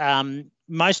sounds.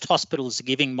 Most hospitals are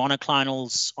giving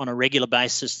monoclonals on a regular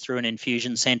basis through an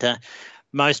infusion centre.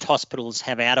 Most hospitals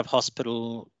have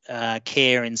out-of-hospital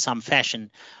care in some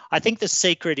fashion. I think the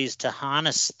secret is to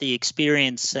harness the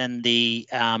experience and the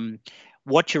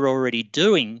what you're already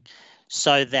doing,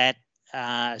 so that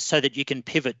you can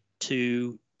pivot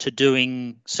to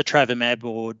doing sotrovimab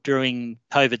or doing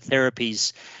COVID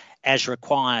therapies as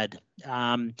required.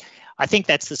 I think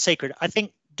that's the secret. I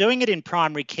think doing it in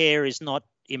primary care is not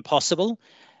impossible,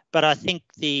 but I think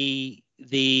the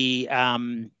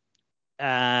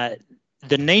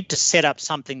need to set up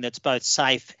something that's both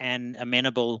safe and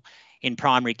amenable in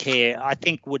primary care, I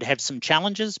think, would have some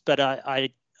challenges, but I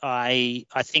I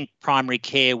think primary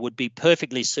care would be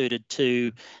perfectly suited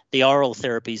to the oral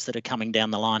therapies that are coming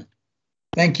down the line.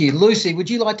 Thank you. Lucy, would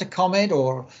you like to comment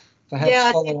or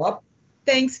perhaps follow up?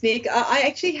 Thanks, Nick. I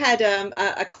actually had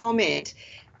a comment,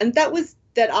 and that was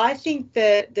that I think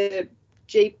that the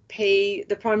GP,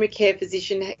 the primary care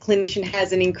physician, clinician,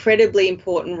 has an incredibly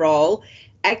important role,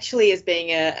 actually as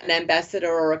being an ambassador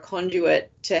or a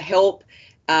conduit to help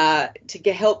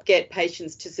get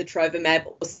patients to sotrovimab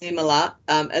or similar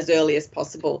as early as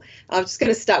possible. I'm just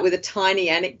going to start with a tiny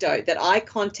anecdote that I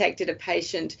contacted a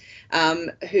patient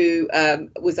who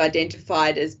was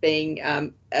identified as being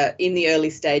in the early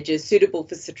stages, suitable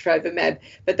for sotrovimab,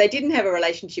 but they didn't have a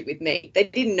relationship with me. They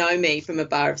didn't know me from a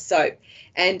bar of soap.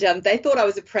 And they thought I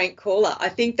was a prank caller. I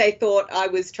think they thought I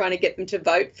was trying to get them to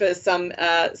vote for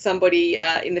somebody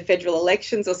in the federal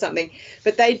elections or something.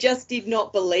 But they just did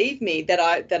not believe me that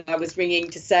I was ringing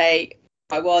to say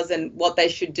I was and what they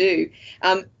should do.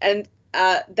 And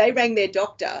they rang their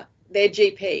doctor, their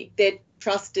GP, their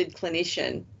trusted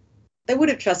clinician. They would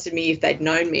have trusted me if they'd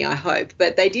known me, I hope,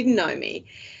 but they didn't know me.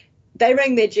 They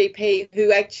rang their GP,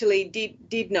 who actually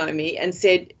did know me, and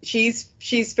said she's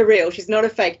for real. She's not a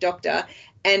fake doctor,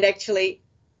 and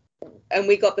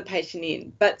we got the patient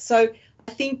in. But so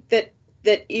I think that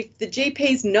if the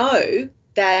GPs know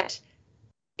that,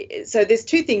 so there's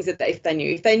two things that if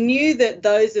they knew that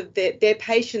those of their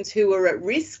patients who were at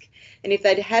risk, and if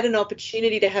they'd had an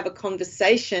opportunity to have a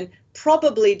conversation,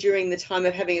 probably during the time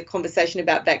of having a conversation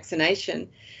about vaccination.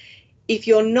 If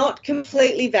you're not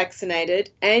completely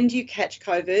vaccinated and you catch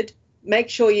COVID, make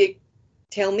sure you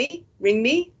tell me, ring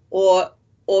me, or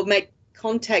make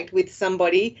contact with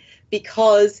somebody,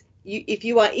 because if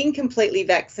you are incompletely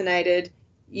vaccinated,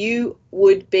 you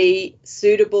would be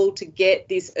suitable to get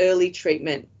this early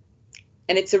treatment.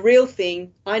 And it's a real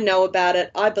thing. I know about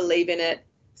it. I believe in it.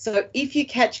 So if you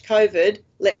catch COVID,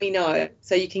 let me know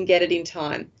so you can get it in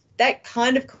time. That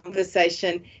kind of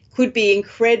conversation could be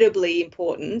incredibly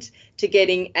important to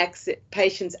getting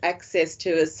patients access to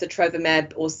a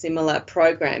sotrovimab or similar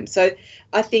program. So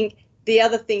I think the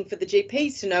other thing for the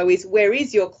GPs to know is, where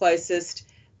is your closest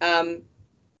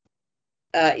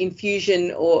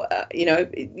infusion or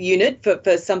unit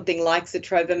for something like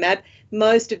sotrovimab?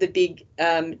 Most of the big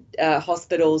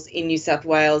hospitals in New South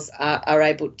Wales are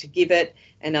able to give it,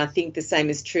 and I think the same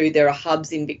is true. There are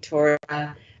hubs in Victoria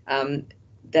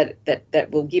that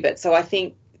will give it. So I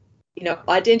think,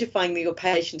 identifying your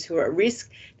patients who are at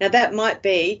risk. Now that might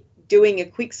be doing a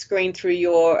quick screen through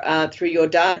your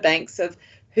data banks of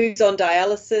who's on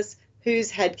dialysis, who's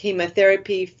had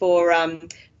chemotherapy for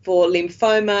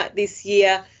lymphoma this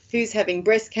year, who's having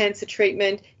breast cancer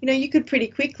treatment. You could pretty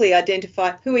quickly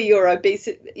identify who are your obese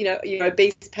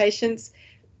patients,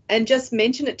 and just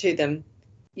mention it to them.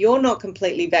 You're not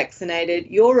completely vaccinated.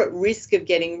 You're at risk of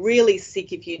getting really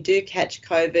sick if you do catch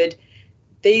COVID.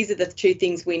 These are the two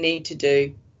things we need to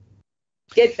do.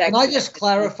 Get vaccinated. Can I just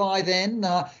clarify then,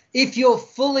 if you're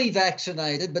fully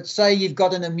vaccinated, but say you've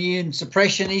got an immune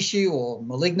suppression issue or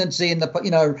malignancy in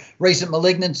the, recent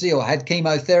malignancy, or had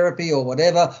chemotherapy or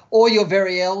whatever, or you're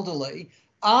very elderly,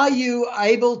 are you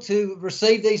able to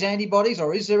receive these antibodies,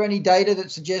 or is there any data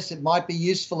that suggests it might be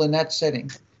useful in that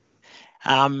setting?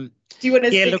 Do you want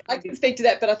to speak? Look, I can speak to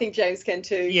that, but I think James can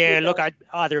too. Yeah, look,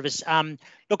 either of us.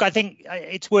 Look, I think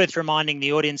it's worth reminding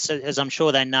the audience, as I'm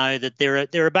sure they know, that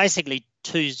there are basically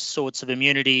two sorts of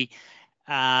immunity,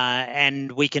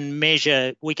 and we can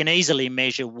easily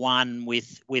measure one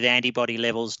with antibody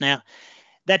levels. Now,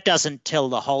 that doesn't tell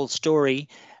the whole story,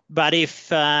 but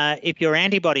if your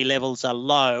antibody levels are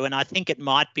low, and I think it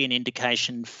might be an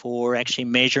indication for actually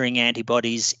measuring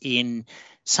antibodies in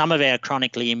some of our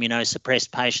chronically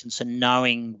immunosuppressed patients and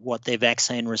knowing what their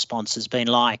vaccine response has been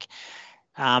like.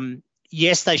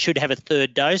 Yes, they should have a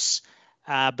third dose,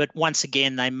 but once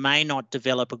again, they may not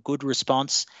develop a good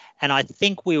response. And I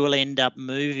think we will end up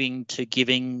moving to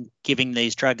giving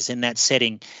these drugs in that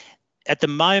setting. At the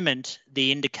moment,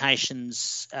 the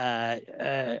indications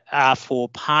are for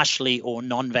partially or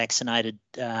non-vaccinated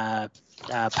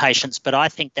patients, but I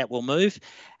think that will move.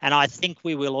 And I think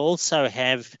we will also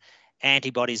have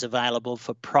antibodies available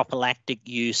for prophylactic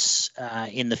use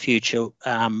in the future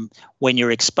when you're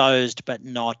exposed but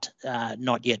not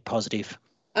yet positive.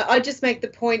 I just make the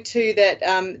point too that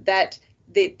that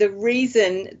the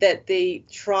reason that the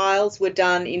trials were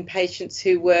done in patients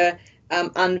who were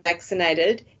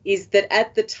unvaccinated is that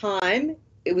at the time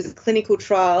it was a clinical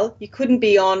trial. You couldn't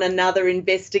be on another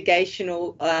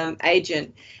investigational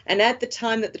agent, and at the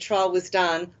time that the trial was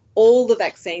done, all the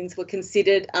vaccines were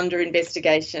considered under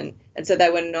investigation, and so they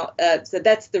were not. So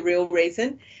that's the real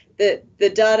reason. the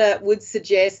data would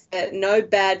suggest that no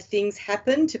bad things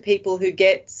happen to people who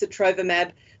get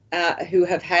sotrovimab who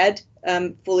have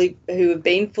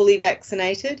been fully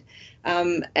vaccinated.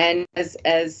 And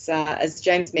as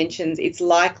James mentions, it's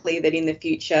likely that in the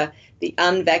future the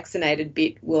unvaccinated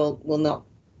bit will not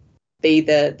be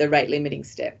the rate limiting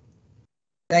step.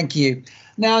 Thank you.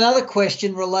 Now, another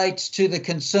question relates to the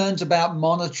concerns about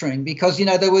monitoring, because, you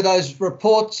know, there were those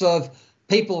reports of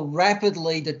people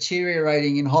rapidly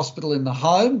deteriorating in hospital in the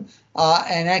home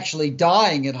and actually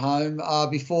dying at home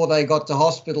before they got to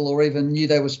hospital or even knew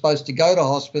they were supposed to go to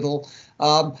hospital.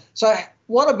 So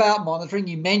what about monitoring?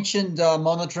 You mentioned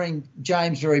monitoring,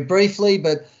 James, very briefly,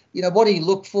 but, you know, what do you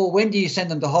look for? When do you send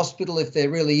them to hospital if they're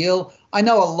really ill? I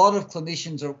know a lot of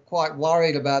clinicians are quite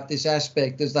worried about this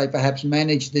aspect as they perhaps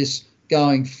manage this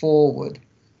going forward.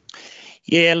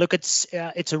 Yeah, look, it's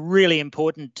a really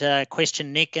important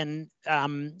question, Nick, and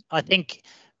I think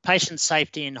patient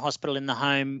safety in hospital in the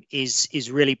home is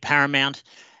really paramount.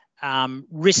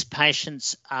 Risk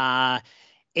patients are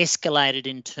escalated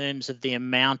in terms of the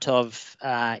amount of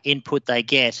input they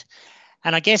get.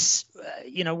 And I guess,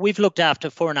 you know, we've looked after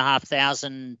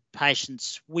 4,500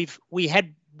 patients. We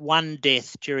had one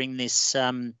death during this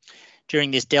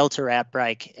Delta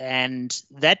outbreak, and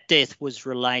that death was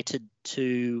related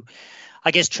to,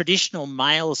 I guess, traditional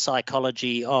male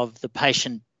psychology of the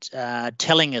patient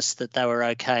telling us that they were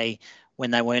okay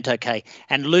when they weren't okay.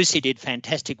 And Lucy did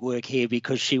fantastic work here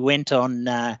because she went on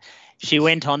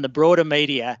the broader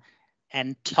media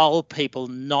and told people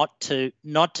not to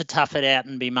tough it out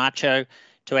and be macho,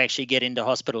 to actually get into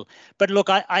hospital. But look,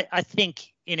 I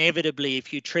think inevitably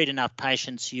if you treat enough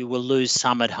patients, you will lose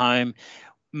some at home.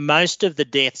 Most of the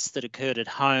deaths that occurred at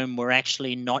home were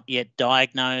actually not yet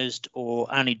diagnosed or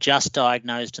only just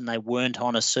diagnosed, and they weren't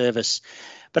on a service.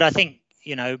 But I think,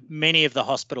 you know, many of the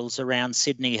hospitals around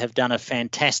Sydney have done a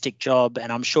fantastic job,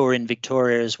 and I'm sure in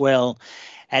Victoria as well,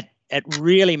 at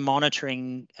really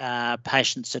monitoring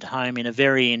patients at home in a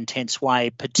very intense way,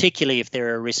 particularly if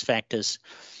there are risk factors.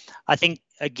 I think,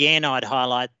 again, I'd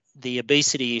highlight the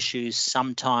obesity issues.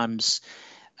 Sometimes,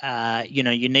 you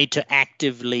know, you need to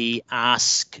actively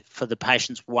ask for the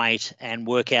patient's weight and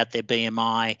work out their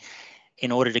BMI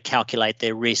in order to calculate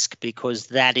their risk, because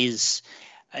that is,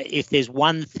 if there's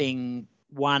one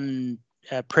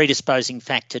predisposing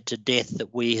factor to death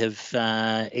that we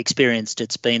have experienced,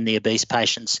 it's been the obese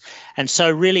patients. And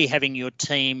so really having your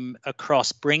team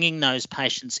across, bringing those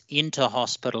patients into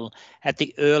hospital at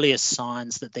the earliest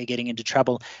signs that they're getting into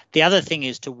trouble. The other thing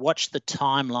is to watch the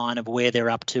timeline of where they're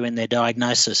up to in their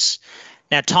diagnosis.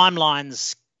 Now,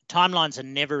 timelines are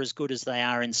never as good as they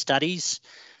are in studies.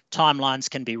 Timelines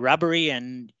can be rubbery,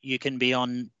 and you can be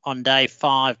on day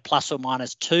 5 plus or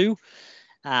minus 2.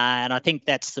 And I think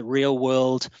that's the real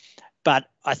world. But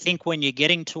I think when you're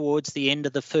getting towards the end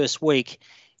of the first week,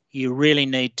 you really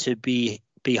need to be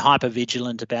hyper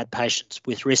vigilant about patients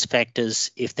with risk factors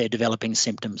if they're developing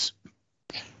symptoms.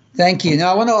 Thank you.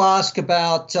 Now, I want to ask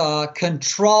about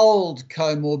controlled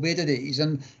comorbidities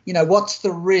and, you know, what's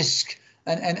the risk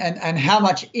and how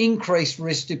much increased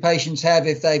risk do patients have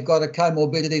if they've got a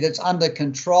comorbidity that's under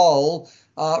control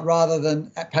rather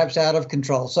than perhaps out of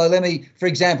control. So let me, for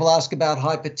example, ask about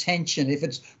hypertension. If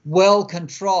it's well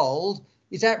controlled,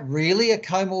 is that really a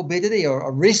comorbidity or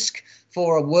a risk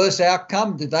for a worse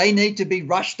outcome? Do they need to be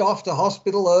rushed off to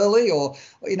hospital early? Or,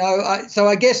 you know, so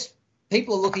I guess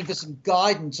people are looking for some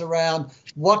guidance around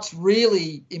what's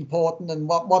really important and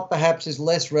what perhaps is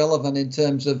less relevant in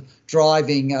terms of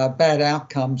driving bad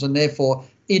outcomes and therefore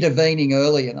intervening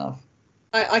early enough.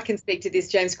 I can speak to this,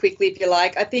 James, quickly if you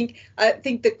like. I think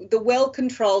the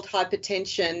well-controlled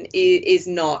hypertension is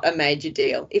not a major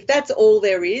deal. If that's all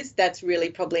there is, that's really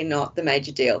probably not the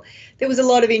major deal. There was a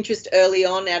lot of interest early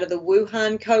on out of the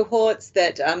Wuhan cohorts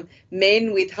that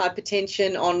men with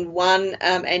hypertension on one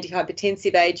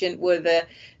antihypertensive agent were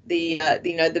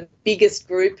the biggest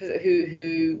group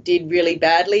who did really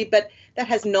badly, but that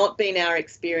has not been our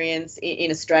experience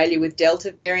in Australia with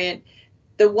Delta variant.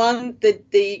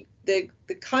 The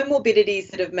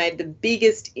comorbidities that have made the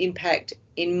biggest impact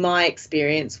in my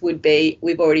experience would be,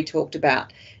 we've already talked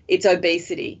about, it's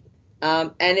obesity.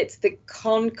 And it's the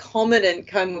concomitant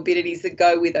comorbidities that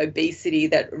go with obesity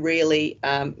that really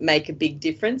make a big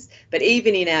difference. But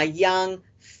even in our young,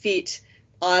 fit,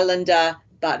 islander,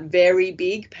 but very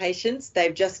big patients,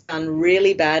 they've just done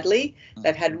really badly.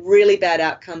 They've had really bad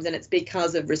outcomes, and it's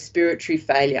because of respiratory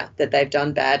failure that they've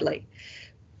done badly.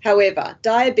 However,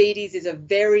 diabetes is a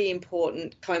very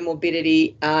important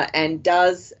comorbidity and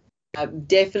does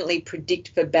definitely predict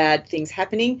for bad things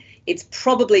happening. It's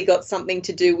probably got something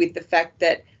to do with the fact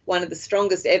that one of the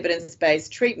strongest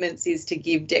evidence-based treatments is to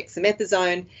give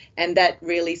dexamethasone, and that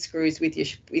really screws with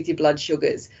your blood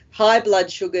sugars. High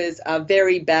blood sugars are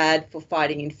very bad for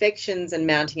fighting infections and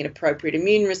mounting an appropriate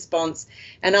immune response,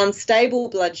 and unstable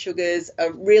blood sugars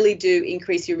really do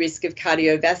increase your risk of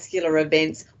cardiovascular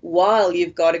events while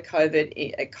you've got a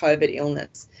COVID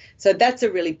illness. So that's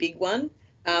a really big one.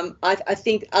 I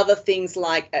think other things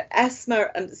like asthma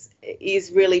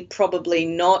is really probably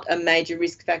not a major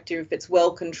risk factor if it's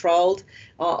well controlled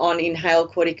on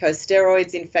inhaled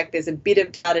corticosteroids. In fact, there's a bit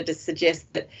of data to suggest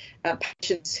that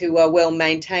patients who are well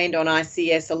maintained on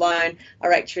ICS alone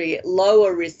are actually at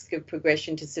lower risk of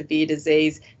progression to severe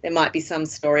disease. There might be some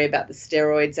story about the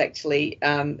steroids actually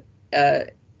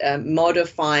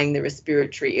modifying the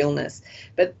respiratory illness.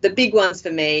 But the big ones for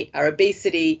me are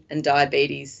obesity and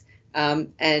diabetes.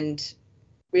 And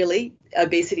really,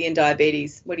 obesity and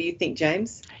diabetes. What do you think,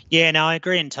 James? Yeah, no, I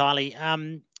agree entirely.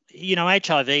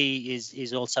 HIV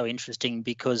is also interesting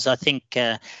because I think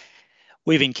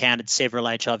we've encountered several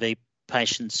HIV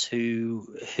patients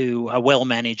who are well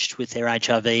managed with their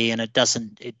HIV, and it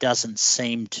doesn't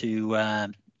seem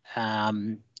to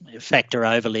factor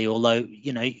overly. Although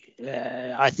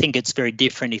I think it's very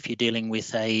different if you're dealing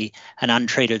with an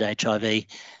untreated HIV.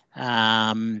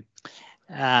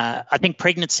 I think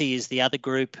pregnancy is the other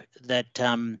group that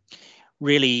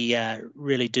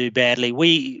really do badly.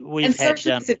 We've had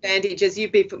social disadvantage, as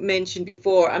you mentioned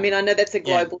before. I mean, I know that's a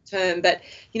global term, but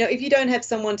if you don't have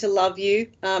someone to love you,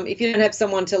 if you don't have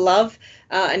someone to love,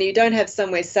 and you don't have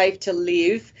somewhere safe to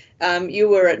live, you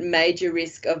were at major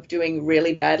risk of doing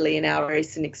really badly in our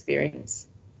recent experience.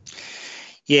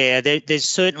 Yeah, there's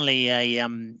certainly a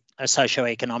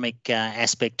socioeconomic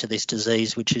aspect to this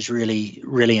disease, which is really,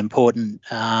 really important.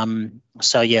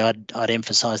 So yeah, I'd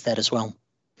emphasise that as well.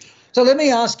 So let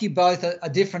me ask you both a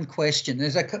different question.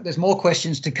 There's more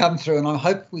questions to come through, and I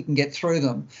hope we can get through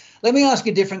them. Let me ask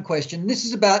you a different question. This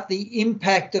is about the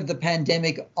impact of the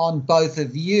pandemic on both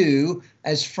of you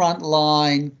as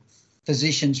frontline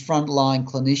physicians, frontline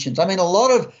clinicians. I mean, a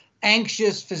lot of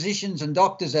anxious physicians and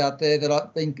doctors out there that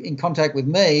have been in contact with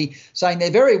me saying they're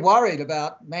very worried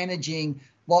about managing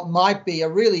what might be a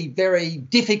really very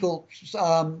difficult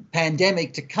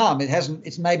pandemic to come.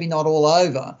 It's maybe not all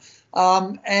over.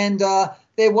 And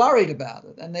they're worried about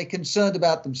it, and they're concerned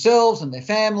about themselves and their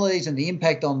families and the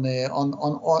impact on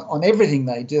on everything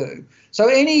they do. So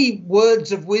any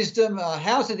words of wisdom?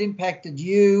 How's it impacted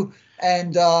you,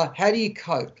 and how do you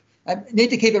cope? I need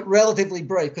to keep it relatively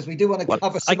brief because we do want to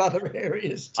cover some other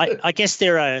areas too. I guess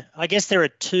there are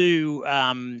two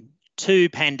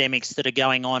pandemics that are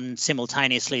going on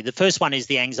simultaneously. The first one is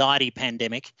the anxiety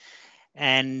pandemic,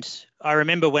 and I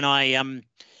remember when I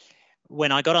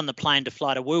got on the plane to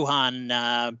fly to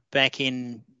Wuhan back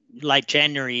in late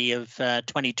January of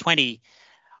 2020,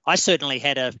 I certainly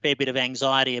had a fair bit of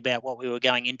anxiety about what we were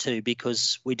going into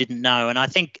because we didn't know. And I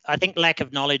think lack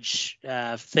of knowledge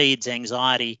feeds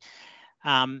anxiety.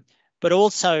 But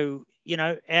also,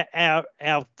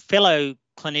 our fellow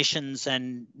clinicians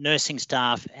and nursing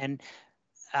staff and,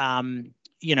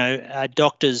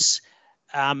 doctors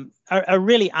are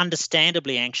really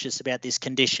understandably anxious about this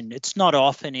condition. It's not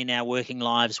often in our working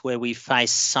lives where we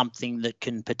face something that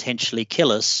can potentially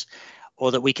kill us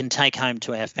or that we can take home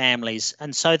to our families.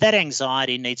 And so that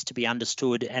anxiety needs to be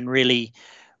understood and really,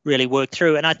 really worked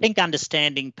through. And I think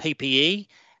understanding PPE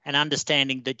and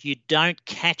understanding that you don't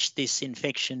catch this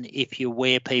infection if you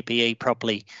wear PPE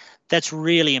properly, that's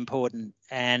really important.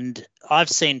 And I've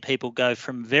seen people go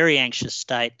from very anxious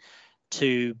state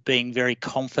to being very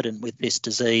confident with this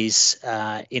disease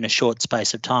in a short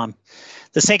space of time.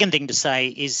 The second thing to say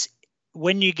is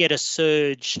when you get a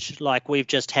surge like we've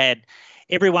just had,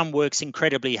 everyone works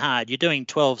incredibly hard. You're doing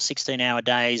 12, 16-hour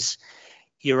days.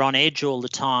 You're on edge all the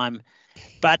time.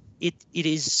 But it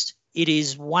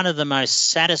is one of the most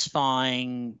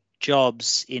satisfying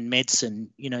jobs in medicine,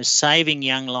 saving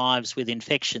young lives with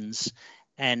infections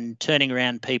and turning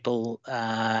around people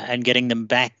and getting them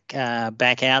back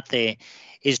out there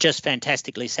is just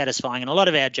fantastically satisfying. And a lot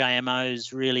of our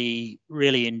JMOs really,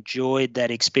 really enjoyed that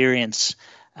experience.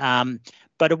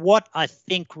 But what I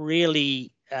think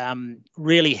really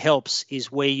helps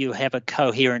is where you have a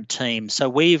coherent team. So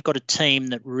where you've got a team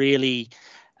that really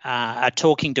are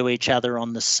talking to each other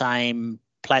on the same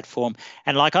platform.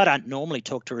 And I don't normally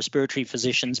talk to respiratory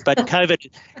physicians, but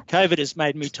COVID has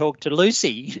made me talk to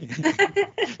Lucy.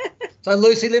 So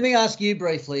Lucy, let me ask you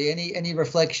briefly, any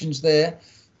reflections there?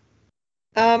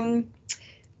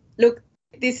 Look,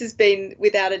 this has been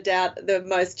without a doubt the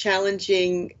most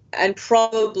challenging and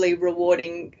probably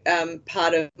rewarding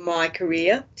part of my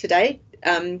career to date.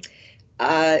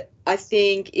 I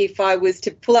think if I was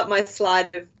to pull up my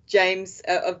slide of James,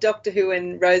 of Doctor Who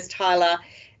and Rose Tyler,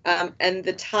 and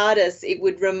the TARDIS, it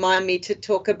would remind me to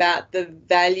talk about the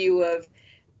value of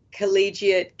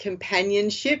collegiate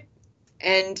companionship.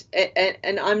 And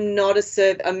I'm not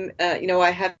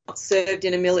I have not served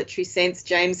in a military sense.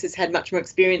 James has had much more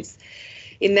experience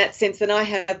in that sense than I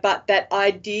have, but that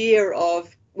idea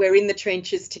of we're in the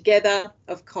trenches together,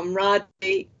 of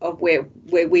camaraderie, of where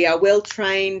we are well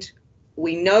trained,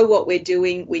 we know what we're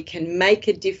doing, we can make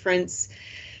a difference,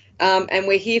 and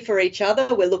we're here for each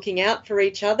other, we're looking out for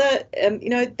each other.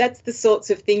 That's the sorts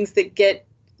of things that get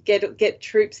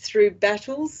troops through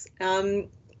battles.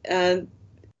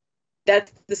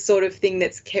 That's the sort of thing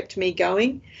that's kept me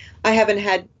going. I haven't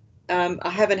had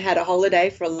a holiday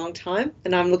for a long time,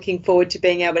 and I'm looking forward to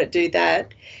being able to do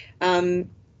that. And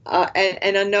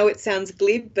I know it sounds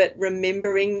glib, but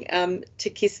remembering to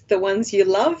kiss the ones you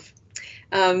love,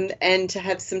 and to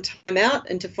have some time out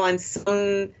and to find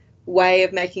some way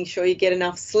of making sure you get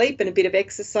enough sleep and a bit of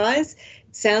exercise.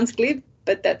 It sounds glib,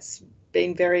 but that's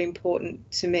been very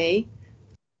important to me.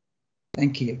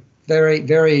 Thank you. Very,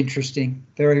 very interesting,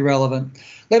 very relevant.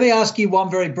 Let me ask you one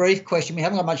very brief question. We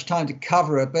haven't got much time to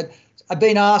cover it, but I've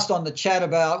been asked on the chat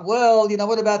about,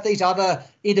 what about these other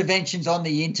interventions on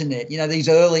the internet? These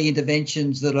early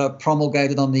interventions that are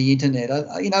promulgated on the internet.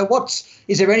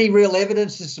 Is there any real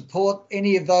evidence to support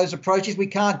any of those approaches? We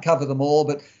can't cover them all,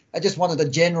 but I just wanted a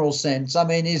general sense. I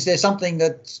mean, is there something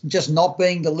that's just not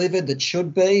being delivered that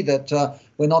should be, that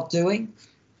we're not doing?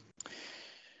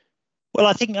 Well,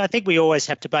 I think we always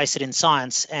have to base it in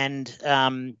science, and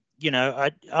I'm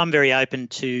very open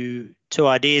to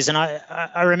ideas. And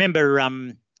I remember,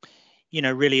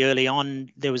 really early on,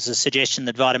 there was a suggestion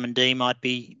that vitamin D might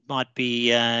be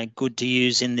good to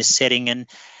use in this setting. And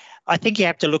I think you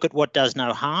have to look at what does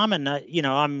no harm. And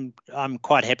I'm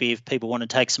quite happy if people want to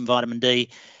take some vitamin D.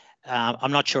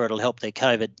 I'm not sure it'll help their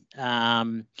COVID.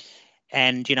 And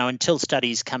until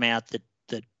studies come out that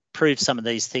prove some of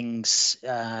these things,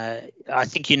 I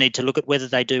think you need to look at whether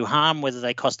they do harm, whether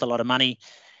they cost a lot of money.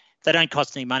 If they don't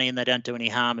cost any money and they don't do any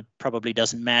harm, it probably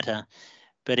doesn't matter.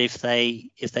 But if they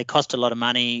cost a lot of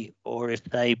money, or if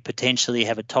they potentially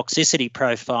have a toxicity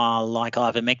profile like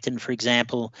ivermectin, for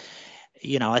example,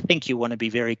 I think you want to be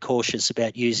very cautious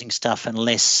about using stuff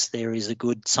unless there is a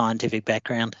good scientific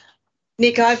background.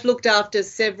 Nick, I've looked after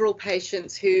several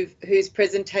patients whose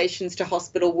presentations to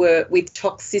hospital were with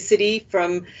toxicity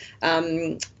from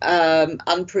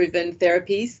unproven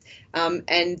therapies,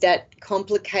 and that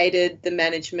complicated the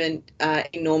management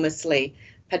enormously.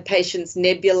 Had patients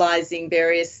nebulizing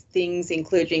various things,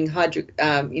 including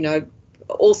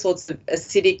all sorts of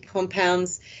acidic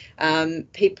compounds,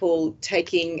 people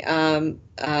taking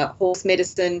horse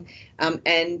medicine,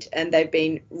 and they've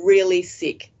been really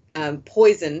sick.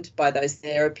 Poisoned by those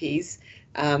therapies,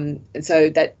 and so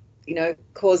that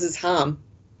causes harm.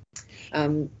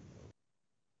 No,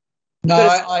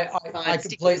 I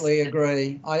completely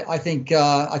agree. I think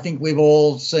we've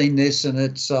all seen this, and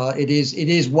it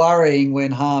is worrying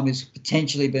when harm is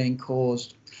potentially being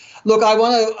caused. Look, I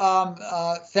want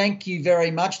to thank you very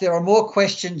much. There are more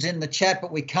questions in the chat,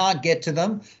 but we can't get to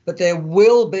them. But there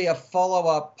will be a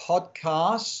follow-up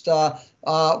podcast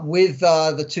with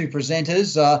the two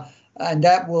presenters, and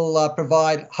that will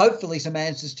provide hopefully some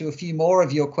answers to a few more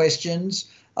of your questions,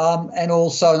 and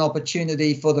also an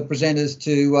opportunity for the presenters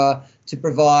to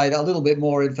provide a little bit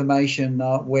more information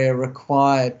where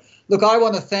required. Look, I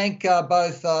want to thank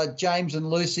both James and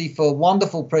Lucy for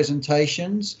wonderful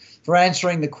presentations, for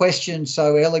answering the questions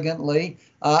so elegantly,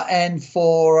 and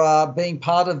for being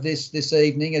part of this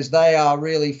evening, as they are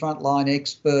really frontline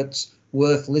experts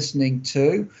worth listening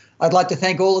to. I'd like to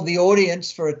thank all of the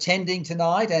audience for attending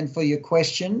tonight and for your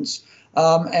questions.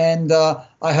 And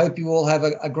I hope you all have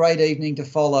a great evening to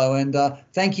follow. And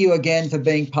thank you again for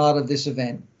being part of this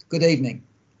event. Good evening.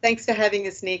 Thanks for having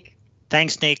us, Nick.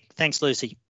 Thanks, Nick. Thanks, Lucy.